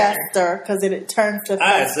 Fester, because it turns to fester.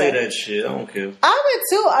 I'd say that shit. I don't care. I would,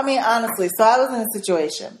 too. Honestly. So I was in a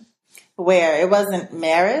situation where it wasn't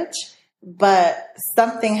marriage, but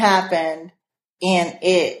something happened, and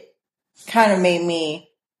it kind of made me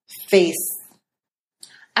face...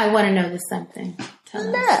 I want to know this something.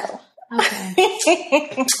 Tell us.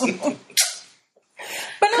 Okay.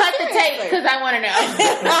 But cut the tape because I want to know.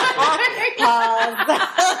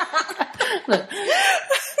 Look,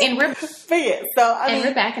 and we're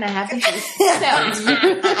back, and I have to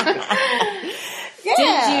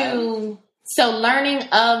Did you? So, learning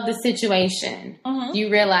of the situation, you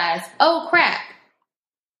realize, oh crap,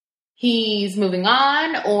 he's moving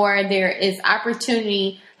on, or there is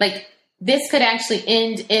opportunity. Like, this could actually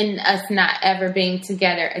end in us not ever being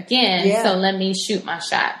together again. Yeah. So let me shoot my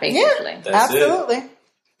shot, basically. Yeah, absolutely.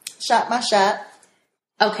 Shot my shot.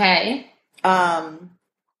 Okay.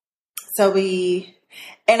 So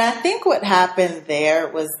and I think what happened there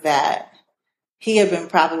was that he had been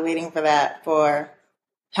probably waiting for that for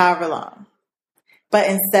however long.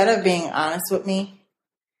 But instead of being honest with me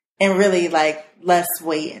and really let's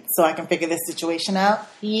wait so I can figure this situation out.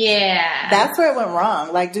 Yeah. That's where it went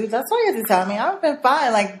wrong. Like, dude, that's why you have to tell me. I've been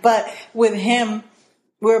fine. But with him,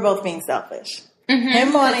 we were both being selfish. Mm-hmm.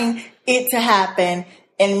 Him wanting it to happen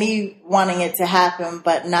and me wanting it to happen,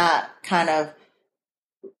 but not kind of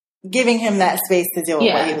giving him that space to deal with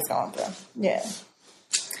Yeah. what he was going through. Yeah.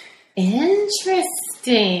 Interesting.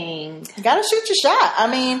 You gotta shoot your shot. I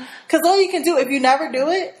mean, because all you can do, if you never do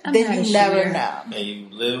it, I'm then not a you never shooter. know. And you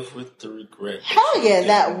live with the regret. Hell yeah,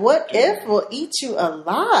 that what if will eat you I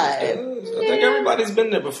alive. think everybody's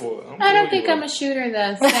been there before. I don't think I'm a shooter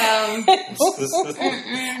though, so I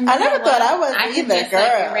never thought I was I can either, just girl.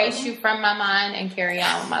 like erase you from my mind and carry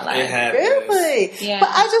on with my It life. happens. Really? Yeah. But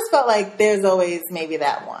I just felt like there's always maybe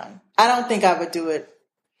that one. I don't think I would do it.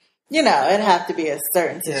 You know, it'd have to be a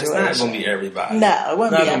certain Yeah, situation. it's not going to be everybody. No, it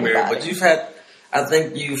wouldn't Not be gonna be, everybody. but I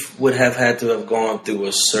think you would have had to have gone through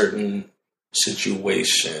a certain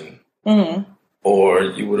Situation, Mhm. or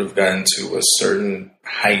you would have gotten to a certain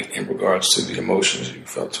height in regards to the emotions you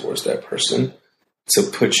felt towards that person to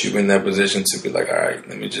put you in that position to be like, all right,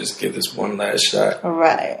 let me just give this one last shot.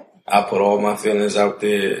 Right. I'll put all my feelings out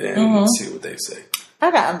there and see what they say.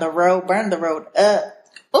 I got on the road, burned the road up.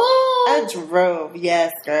 Ooh, I drove,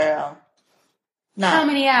 yes, girl. how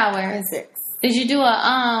many hours? 6. Did you do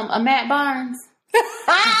a Matt Barnes?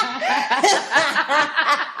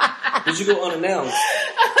 Did you go unannounced?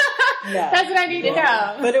 No. That's what I need to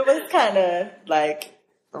know. But it was kind of like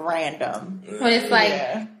random. When it's like,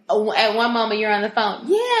 Yeah. at one moment you're on the phone,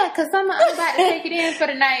 yeah, because I'm about to take it in for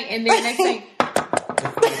the night, and then next thing,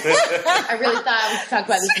 I really thought we should talk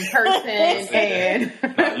about this in person, and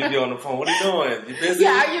No, you be on the phone. What are you doing? You busy?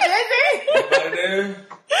 yeah, are you busy? Anybody there?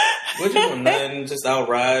 What you doing? Nothing. Just out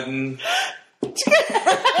riding.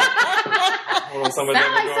 Hold on, somebody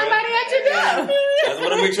Sound like somebody at your door. I just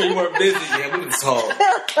want to make sure you weren't busy. Yeah, we can talk.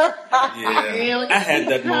 Yeah, Really? I had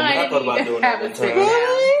that moment. I thought about doing that one time.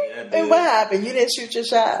 Really? Yeah, I did. And what happened? You didn't shoot your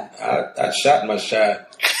shot? I shot my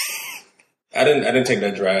shot. I didn't take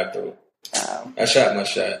that drive through. Oh. I shot my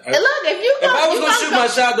shot. And look, if you go, If I was you gonna gotta shoot go- my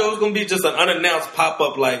shot, though, it was gonna be just an unannounced pop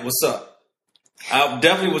up like, "What's up?" I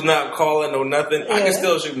definitely was not calling or nothing. I Yeah. can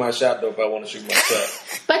still shoot my shot though if I want to shoot my shot.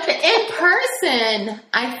 But the in person,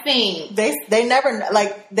 I think They never,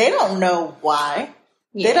 like, they don't know why.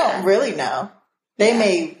 They yeah. don't really know. They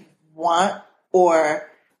may want or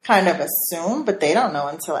kind of assume, but they don't know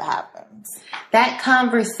until it happens. That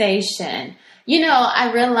conversation. You know,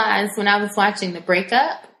 I realized when I was watching The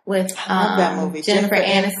Breakup with I love that movie. Jennifer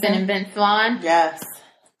Jennifer Aniston and Vince Vaughn. Yes,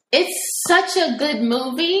 It's such a good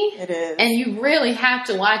movie. it is. And you really have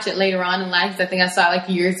to watch it later on in life. 'Cause I think I saw it like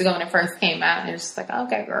years ago when it first came out. And it was just like,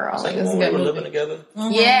 okay, girl. Like, it's a when we good were movie. living together.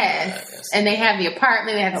 Yes. Yes. And they have the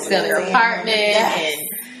apartment. They have to sell their Yes. apartment. Yes.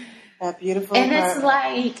 That beautiful And it's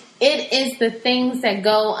apartment. like, it is the things that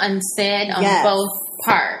go unsaid on Yes. both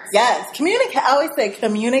parts. Yes, I always say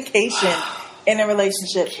communication in a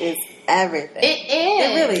relationship is everything. It is.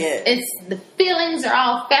 It really is. It's the feelings are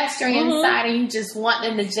all festering inside, and you just want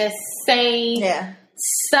them to just say Yeah.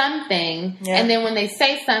 something. Yeah. And then when they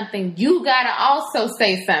say something, you gotta also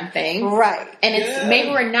say something. Right. And it's Yeah. maybe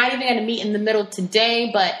we're not even gonna meet in the middle today,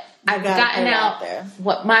 but I've gotta gotten put it out out there.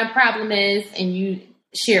 what my problem is, and you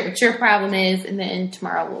share what your problem is, and then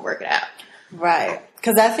tomorrow we'll work it out. Right.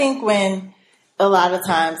 Because I think when a lot of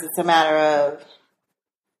times it's a matter of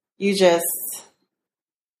you just,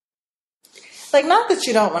 like, not that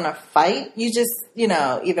you don't want to fight, you just,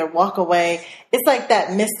 either walk away. It's like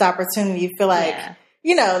that missed opportunity. You feel like,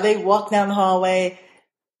 Yeah. they walk down the hallway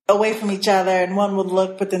away from each other and one would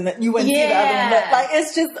look, but then you wouldn't see the other one look. Yeah. Like,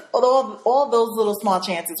 it's just all those little small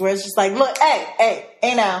chances where it's just like, look, hey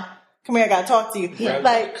now, come here, I gotta talk to you. Grab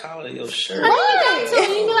Like, the collar of your shirt. I mean, you Right. got to,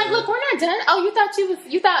 and you be like, look, we're not done. Oh, you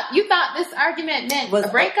thought this argument meant Was a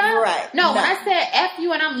breakup? right. No, when No. I said F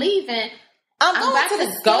you and I'm leaving, I'm I'm going about to to the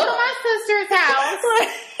go to store. my sister's house,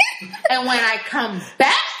 and when I come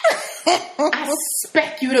back, I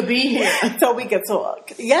expect you to be here. So we could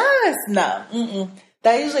talk. Yes, no. Mm-mm.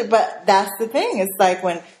 That usually, but that's the thing. It's like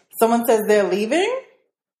when someone says they're leaving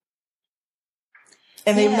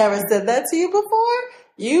and they've Yeah. never said that to you before,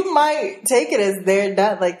 you might take it as they're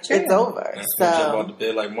done. Like, True. it's over. That's when you jump out So. the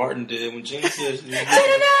bed like Martin did when Gene said she was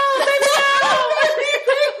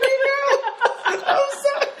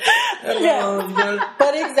Yeah.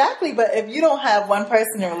 But exactly. But if you don't have one person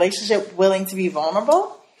in a relationship willing to be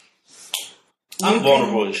vulnerable, I'm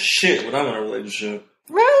vulnerable as shit when I'm in a relationship.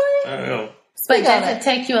 really? I know. But Speak on does it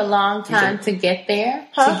take you a long time to get there?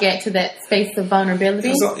 Huh? To get to that space of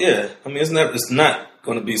vulnerability? Yeah, I mean, it's not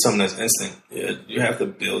going to be something that's instant. Yeah, you have to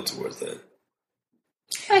build towards that.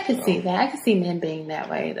 I can see that. I can see men being that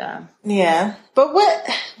way, though. Yeah. But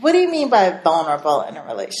what do you mean by vulnerable in a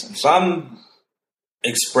relationship? So I'm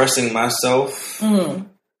expressing myself Mm.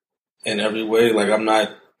 in every way. Like I'm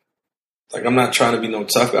not trying to be no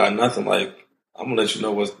tough guy, nothing. Like I'm gonna let you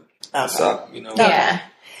know what's Okay. up. You know. Yeah.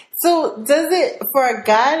 So does it, for a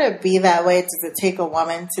guy to be that way, does it take a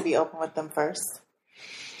woman to be open with them first?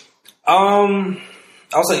 I'll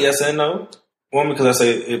say yes and no. One, because I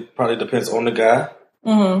say it probably depends on the guy.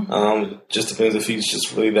 Mm-hmm. Just depends if he's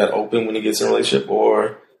just really that open when he gets in a relationship,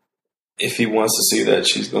 or if he wants to see that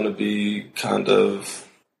she's going to be kind of,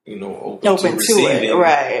 open to receiving, it.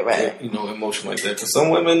 Right. Emotion like that. Because some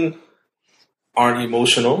women aren't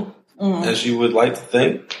emotional, as you would like to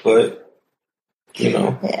think, but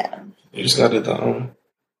yeah, you just got to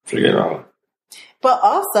figure it out. But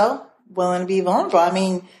also willing to be vulnerable. I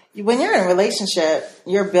mean, when you're in a relationship,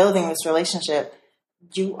 you're building this relationship.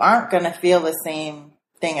 You aren't going to feel the same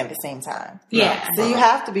thing at the same time. Yeah. So you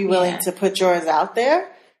have to be willing to put yours out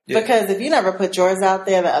there. Yeah. Because if you never put yours out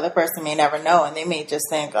there, the other person may never know, and they may just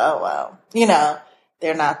think, oh, well,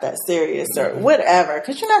 they're not that serious or whatever.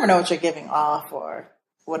 Because you never know what you're giving off or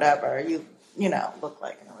whatever you look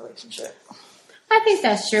like in a relationship. I think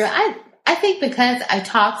that's true. I think because I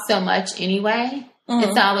talk so much anyway,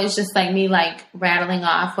 it's always just like me rattling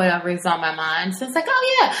off whatever is on my mind. So it's like,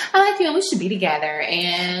 oh yeah, I like you and we should be together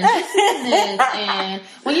and this. And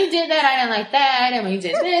when you did that, I didn't like that. And when you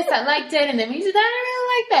did this, I liked it. And then when you did that, I really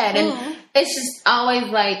like that. And it's just always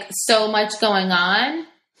so much going on.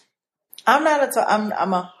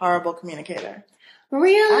 I'm a horrible communicator.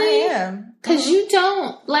 Really? I am. Because you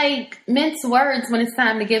don't mince words when it's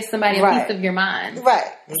time to give somebody a piece of your mind.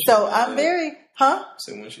 Right. So I'm very, So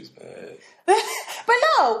when she's mad. But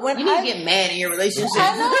no, when you need to get mad in your relationship.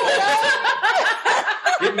 I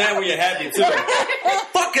know. Get mad when you're happy too.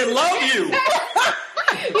 Fucking love you. You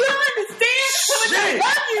don't understand how much I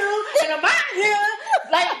love you, and I'm out here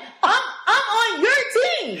I'm on your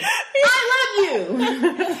team. I love you.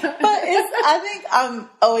 But I think I'm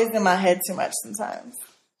always in my head too much sometimes.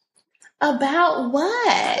 About what?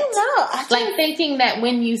 I don't know. Thinking that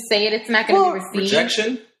when you say it, it's not going to be received.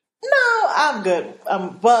 Rejection? No, I'm good.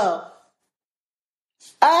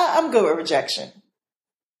 I'm good with rejection.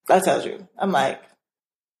 I told you. I'm like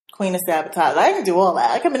queen of sabotage. I can do all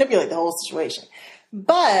that. I can manipulate the whole situation.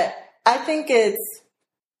 But I think it's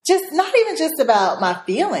just not even just about my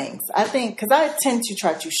feelings. I think because I tend to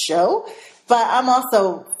try to show, but I'm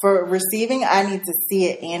also, for receiving, I need to see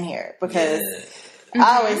it and hear it. Because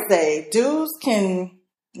I always say dudes can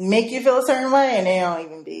make you feel a certain way and they don't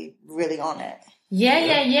even be really on it.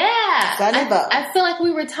 Yeah. So I feel like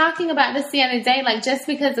we were talking about this the other day. Just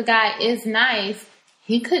because a guy is nice,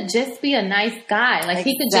 he could just be a nice guy.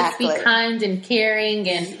 He could just be kind and caring,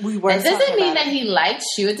 and it doesn't mean that he likes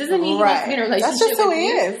you. It doesn't mean he wants to be in a relationship. That's just who he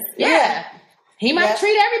is. Yeah. He might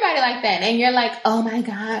treat everybody like that, and you're like, oh my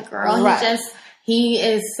God, girl, he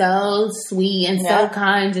is so sweet and so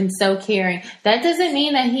kind and so caring. That doesn't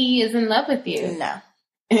mean that he is in love with you. No.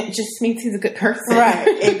 It just means he's a good person. Right,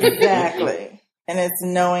 exactly. And it's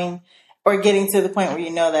knowing or getting to the point where you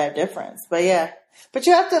know that difference. But yeah. But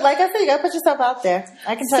you have to, like I said, you got to put yourself out there.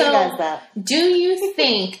 I can tell you guys that. Do you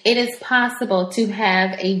think it is possible to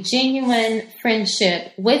have a genuine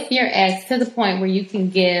friendship with your ex to the point where you can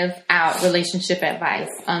give out relationship advice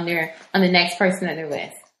on the next person that they're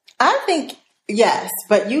with? I think yes,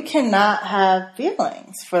 but you cannot have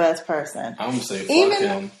feelings for this person. I'm gonna say fuck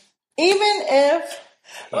him. Even if.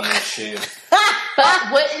 Oh shit.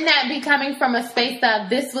 But wouldn't that be coming from a space of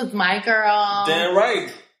this was my girl? Damn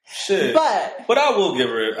right. Shit. But I'll give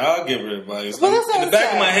her advice. But in the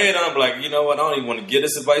back of my head, I'm like, you know what? I don't even want to get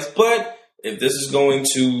this advice. But if this is going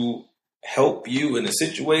to help you in a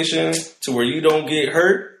situation to where you don't get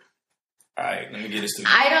hurt, all right, let me get this to you.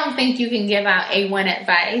 I don't think you can give out A1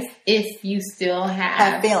 advice if you still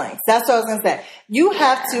have feelings. That's what I was going to say. You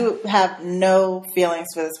have to have no feelings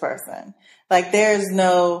for this person. There's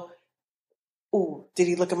no, ooh, did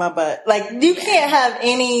he look at my butt? You can't have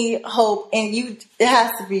any hope, and it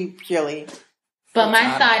has to be purely. But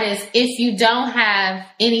my thought is, if you don't have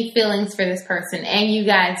any feelings for this person, and you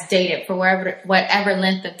guys dated for whatever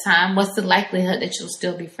length of time, what's the likelihood that you'll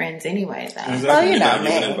still be friends anyway, though? Exactly. Well, you're not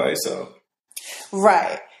giving advice out.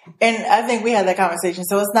 Right. And I think we had that conversation.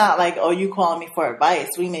 So it's not like, oh, you calling me for advice.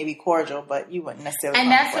 We may be cordial, but you wouldn't necessarily. And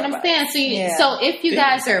that's what I'm saying. So if you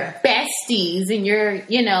guys are besties and you're,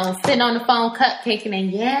 sitting on the phone cupcaking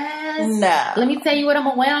and let me tell you what I'm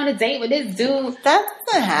away on a date with this dude. That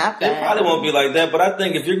doesn't happen. It probably won't be like that, but I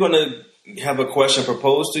think if you're going to have a question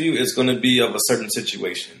proposed to you, it's going to be of a certain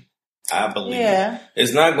situation. I believe. Yeah.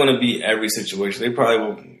 It's not going to be every situation. They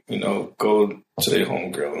probably will, go to their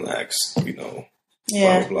homegirl and ask,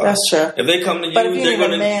 yeah, blah, blah. That's true. If they come to you, but if you need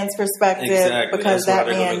a man's perspective, because that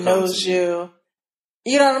man knows you,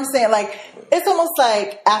 You know what I'm saying? Like, it's almost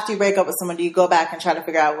like after you break up with somebody, you go back and try to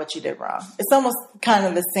figure out what you did wrong. It's almost kind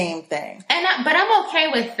of the same thing. But I'm okay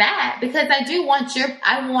with that because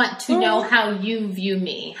I want to know how you view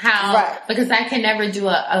me. Because I can never do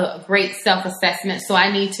a great self-assessment. So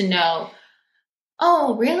I need to know,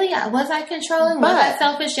 oh, really? Was I controlling? Was I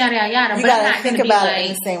selfish? Yada, yada, yada. You got to think about it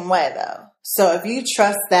in the same way, though. So if you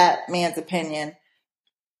trust that man's opinion,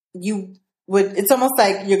 it's almost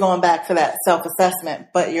like you're going back for that self-assessment,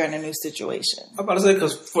 but you're in a new situation. I'm about to say,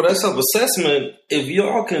 because for that self-assessment, if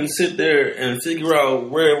y'all can sit there and figure out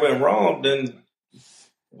where it went wrong, then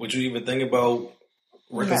would you even think about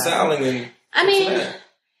reconciling? And I mean,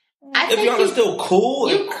 if y'all are still cool,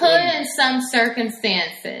 you could in some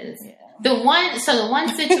circumstances. Yeah. The one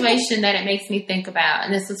situation that it makes me think about,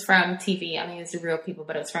 and this was from TV. I mean, it's the real people,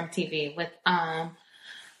 but it was from TV with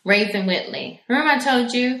Raisin Whitley. Remember I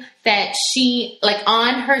told you that she, like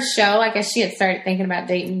on her show, I guess she had started thinking about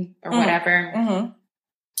dating or whatever. Mm-hmm.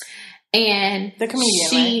 And the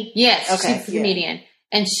comedian, right? Yes, she's the comedian.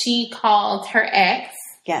 And she called her ex.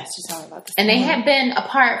 Yes, she's talking about this. And they had been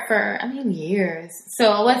apart for, years.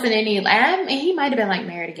 So it wasn't any, he might have been like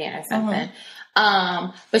married again or something.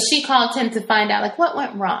 Mm-hmm. But she called him to find out, like, what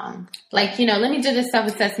went wrong. Like, let me do this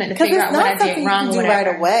self-assessment to figure out what I did wrong. Because it's not something you can do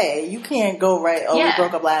right away. You can't go right, we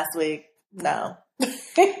broke up last week. No.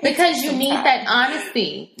 Because you need that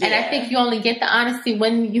honesty. Yeah. And I think you only get the honesty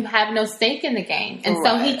when you have no stake in the game. And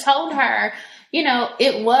so he told her,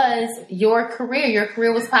 it was your career. Your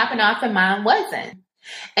career was popping off and mine wasn't.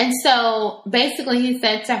 And so basically he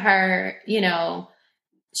said to her,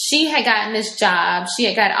 she had gotten this job. She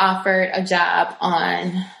had got offered a job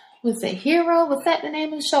on, was it Hero? Was that the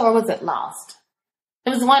name of the show? Or was it Lost?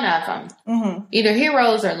 It was one of them. Mm-hmm. Either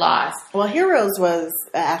Heroes or Lost. Well, Heroes was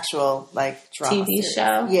an actual, drama TV series.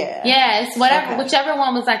 show? Yeah. Yes, whichever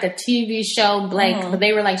one was like a TV show, but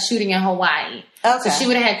they were shooting in Hawaii. Okay. So she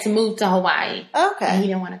would have had to move to Hawaii. Okay. And he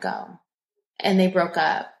didn't want to go. And they broke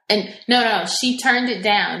up. And no, she turned it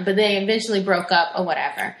down, but they eventually broke up or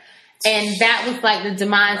whatever. And that was the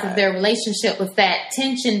demise of their relationship, was that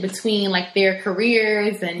tension between their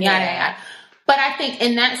careers and yada yada. But I think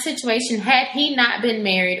in that situation, had he not been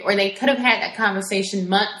married, or they could have had that conversation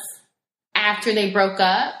months after they broke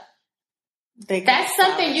up, that's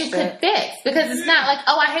something you could fix. Because it's not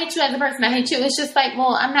I hate you as a person, I hate you. It's just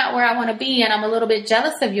I'm not where I want to be, and I'm a little bit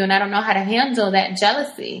jealous of you, and I don't know how to handle that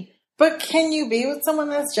jealousy. But can you be with someone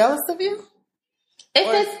that's jealous of you?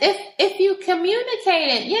 If you communicate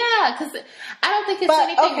it, because I don't think it's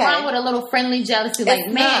anything wrong with a little friendly jealousy.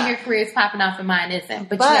 Your career's popping off and mine isn't.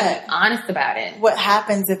 But you gotta be honest about it. What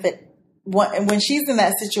happens if when she's in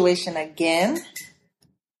that situation again?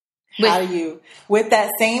 With that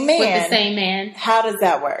same man? With the same man. How does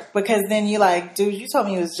that work? Because then you dude, you told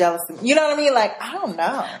me you was jealous of me. You know what I mean? I don't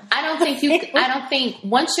know. I don't think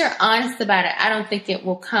once you're honest about it, I don't think it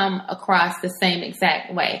will come across the same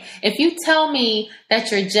exact way. If you tell me that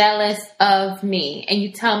you're jealous of me and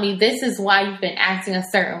you tell me this is why you've been acting a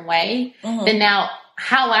certain way, then now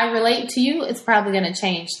how I relate to you is probably going to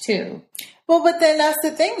change too. Well, but then that's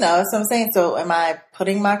the thing though. So I'm saying, am I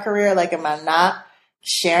putting my career, am I not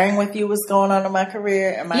sharing with you what's going on in my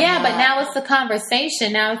career? But now it's the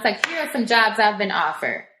conversation. Now it's here are some jobs I've been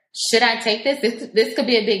offered. Should I take this? This could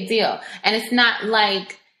be a big deal. And it's not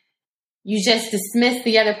you just dismiss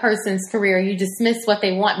the other person's career. You dismiss what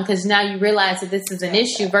they want because now you realize that this is an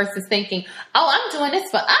issue versus thinking, I'm doing this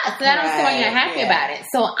for us. And I don't see why you're not happy about it.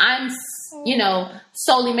 So I'm,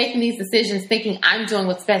 solely making these decisions thinking I'm doing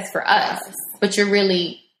what's best for us. But you're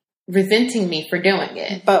really resenting me for doing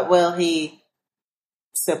it. But will he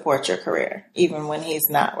support your career, even when he's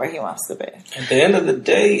not where he wants to be? At the end of the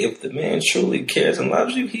day, if the man truly cares and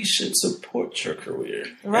loves you, he should support your career.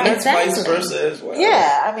 Right. And that's vice versa as well.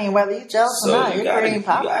 Yeah, whether you're jealous or not, you're creating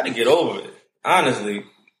power. You got to get over it. Honestly.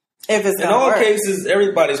 If it's in all cases,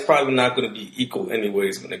 everybody's probably not going to be equal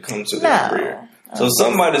anyways when it comes to their career. So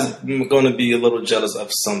somebody's going to be a little jealous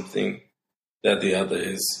of something that the other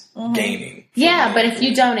is gaining. Yeah, but if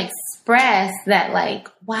you don't express that,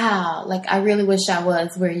 wow, I really wish I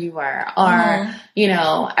was where you were. Or,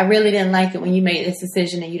 I really didn't like it when you made this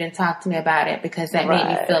decision and you didn't talk to me about it because that made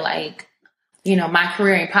me feel my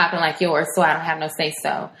career ain't popping like yours, so I don't have no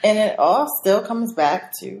say-so. And it all still comes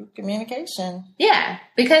back to communication. Yeah,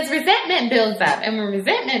 because resentment builds up. And when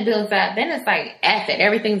resentment builds up, then it's F it.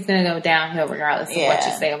 Everything's going to go downhill regardless of what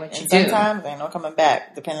you say or what you do. Sometimes ain't no coming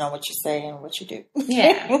back, depending on what you say and what you do.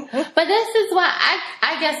 Yeah. But this is why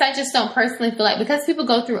I guess I just don't personally feel because people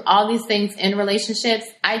go through all these things in relationships,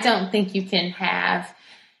 I don't think you can have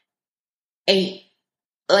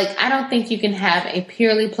I don't think you can have a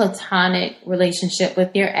purely platonic relationship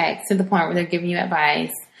with your ex to the point where they're giving you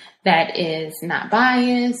advice that is not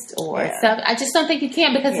biased or stuff. I just don't think you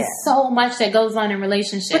can because there's so much that goes on in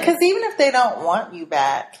relationships. Because even if they don't want you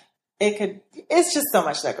back, it's just so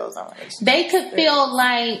much that goes on in relationships. They could feel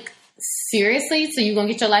like, seriously, so you're going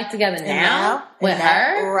to get your life together now with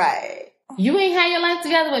her? Right. You ain't had your life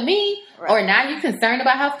together with me. Right. Or now you're concerned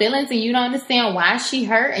about her feelings and you don't understand why she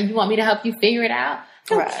hurt and you want me to help you figure it out.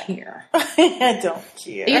 I don't care. I don't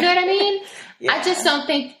care. You know what I mean? Yeah. I just don't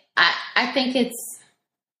think, I think it's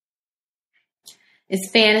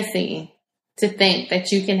fantasy to think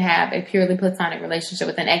that you can have a purely platonic relationship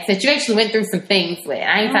with an ex that you actually went through some things with.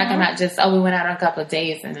 I ain't talking about just, we went out on a couple of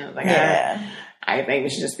days and I was like, I think we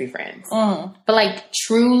should just be friends. But like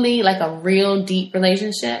truly, like a real deep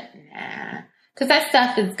relationship, nah. Because that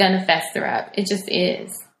stuff is going to fester up. It just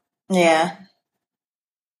is. Yeah.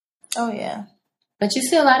 Oh, yeah. But you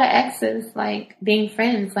see a lot of exes, like, being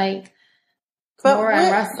friends, like Laura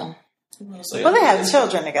and Russell. Well, they have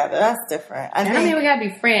children together. That's different. I don't mean we got to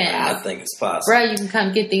be friends. I think it's possible. Bro, you can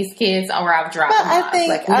come get these kids or I'll drop them off.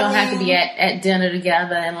 Like, we don't have to be at dinner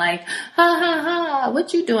together and like,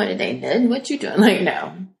 what you doing today, Ned? What you doing? Like,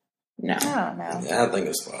 no. I don't know. Yeah, I think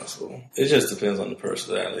it's possible. It just depends on the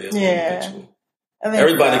personality of the individual.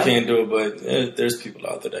 Everybody can't do it, but there's people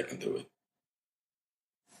out there that can do it.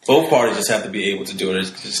 Both parties just have to be able to do it.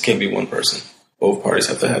 It just can't be one person. Both parties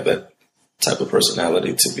have to have that type of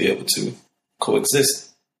personality to be able to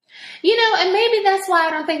coexist. You know, and maybe that's why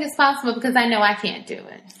I don't think it's possible because I know I can't do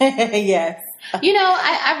it. Yes. You know,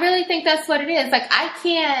 I really think that's what it is. Like, I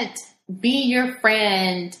can't be your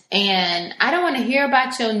friend and I don't want to hear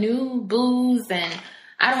about your new booze and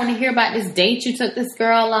I don't want to hear about this date you took this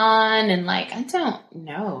girl on and like, I don't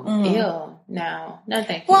know. Ew. No,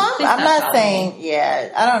 thank you. Well, I'm not saying,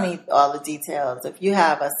 I don't need all the details. If you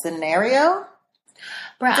have a scenario,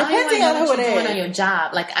 bro, depending on who it is, doing on your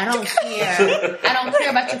job, like I don't care. I don't care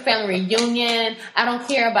about your family reunion. I don't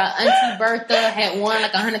care about Auntie Bertha had won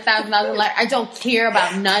like $100,000. Like I don't care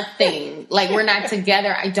about nothing. Like we're not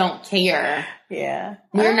together. I don't care. Yeah,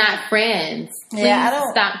 we're not friends. Please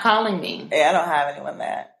stop calling me. Yeah, I don't have anyone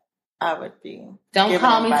that I would be. Don't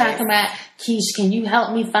call me talking about, Keish, can you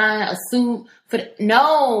help me find a suit for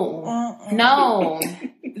no.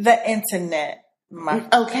 The internet.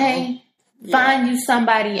 Okay. Yeah. Find you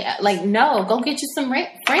somebody, like, no, go get you some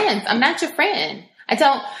friends. I'm not your friend. I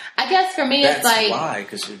guess for me, it's like. That's why,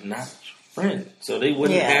 because you're not friends. So they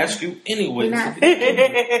wouldn't ask you anyway.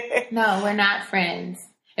 No, we're not friends.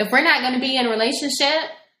 If we're not going to be in a relationship,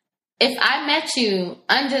 if I met you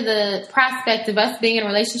under the prospect of us being in a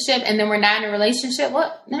relationship and then we're not in a relationship,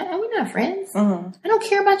 what? No, we're not friends. I don't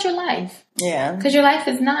care about your life. Yeah. Because your life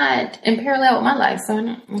is not in parallel with my life, so I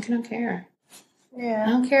don't care. Yeah. I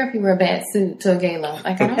don't care if you wear a bad suit to a gala.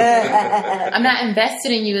 Like, I don't care. I'm not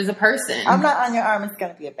invested in you as a person. I'm not on your arm. It's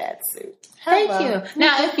going to be a bad suit. Thank you.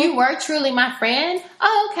 Now, if you were truly my friend,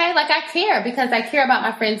 okay. Like, I care because I care about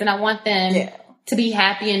my friends and I want them to be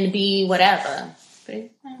happy and to be whatever. But I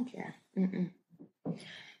don't care.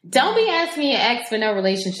 Don't be asking me an ex for no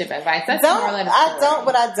relationship advice. That's more or less.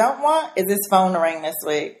 What I don't want is this phone to ring this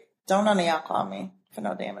week. Don't none of y'all call me for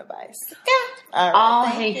no damn advice. All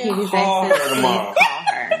Hey Kitty's exes, call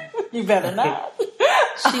her. You better not.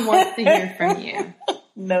 She wants to hear from you.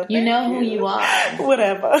 No, you know who you are.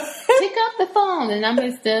 Whatever. Pick up the phone. The number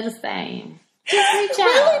is still the same. Just reach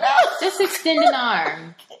out. Just extend an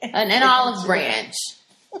arm. An olive branch.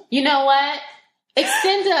 You know what?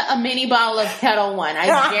 Extend a mini bottle of Kettle One.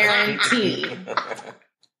 I guarantee.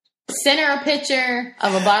 Send her a picture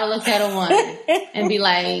of a bottle of Kettle One and be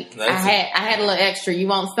like, I had a little extra. You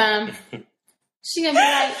want some? She gonna be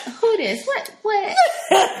like, who this? What?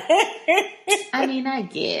 I mean, I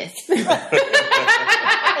guess.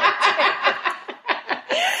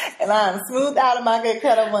 And I'm smooth out of my good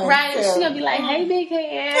Kettle One. Right. She gonna be like, hey, big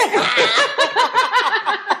head.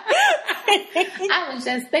 I was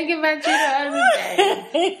just thinking about you the other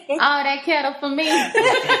day. All that kettle for me.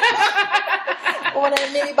 Or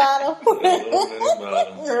that mini bottle.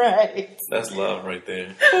 Right. That's love right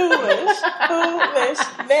there.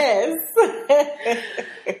 Foolishness.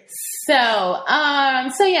 So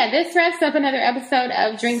yeah, this wraps up another episode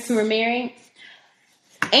of Drink to Remarry.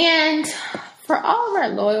 And for all of our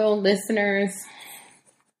loyal listeners,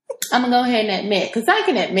 I'm gonna go ahead and admit, because I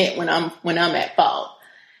can admit when I'm at fault.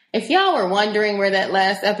 If y'all were wondering where that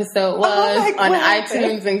last episode was on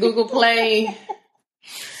iTunes and Google Play,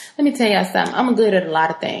 let me tell y'all something. I'm good at a lot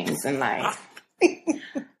of things in life.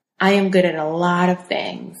 I am good at a lot of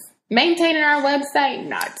things. Maintaining our website,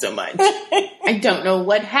 not so much. I don't know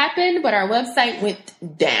what happened, but our website went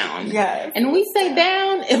down. Yes. And when we say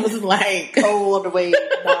down, it was like all the way down.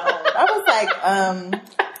 I was like,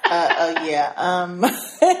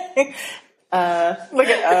 look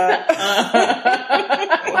at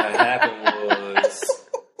What had happened was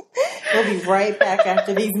we'll be right back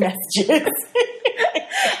after these messages.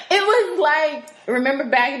 It was like, remember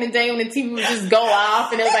back in the day when the TV would just go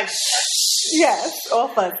off and it was like, shh. Yes, all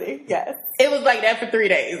fuzzy. Yes. It was like that for 3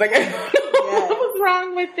 days. Like, I don't know what was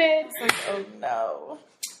wrong with it. It's like, oh no.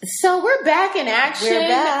 So we're back in action. We're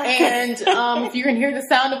back. And if you can hear the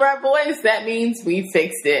sound of our voice, that means we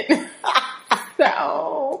fixed it.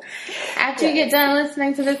 So after you get done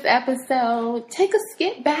listening to this episode, take a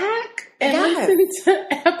skip back and listen to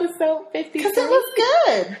episode 53. Because it was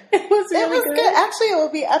good. It was really good. Actually, it will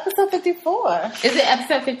be episode 54. Is it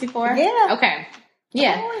episode 54? Yeah. Okay.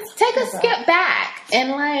 Yeah. Take a skip back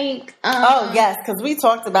and like. Oh, yes, because we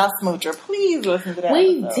talked about Smoocher. Please listen to that.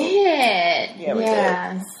 We episode. did. Yeah, we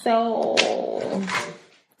did. So,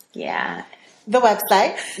 yeah. The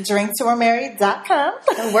website, drinktowemarried.com.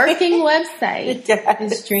 The working website Yes.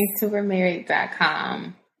 is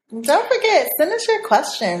drinktowemarried.com. Don't forget, send us your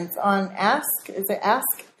questions on Ask. Is it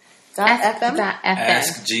Ask.fm?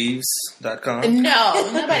 AskJeeves.com.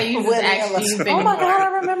 No, nobody uses Ask Jeeves Oh anymore. my God, I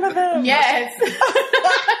remember them. Yes.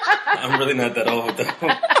 I'm really not that old, though.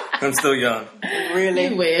 I'm still young. Really?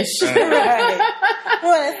 You wish. Right. I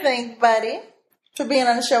want to thank Buddy for being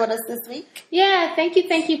on the show with us this week. Yeah, thank you.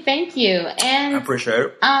 And I appreciate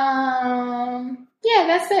it. yeah,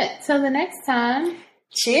 that's it. Till the next time.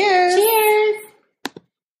 Cheers. Cheers.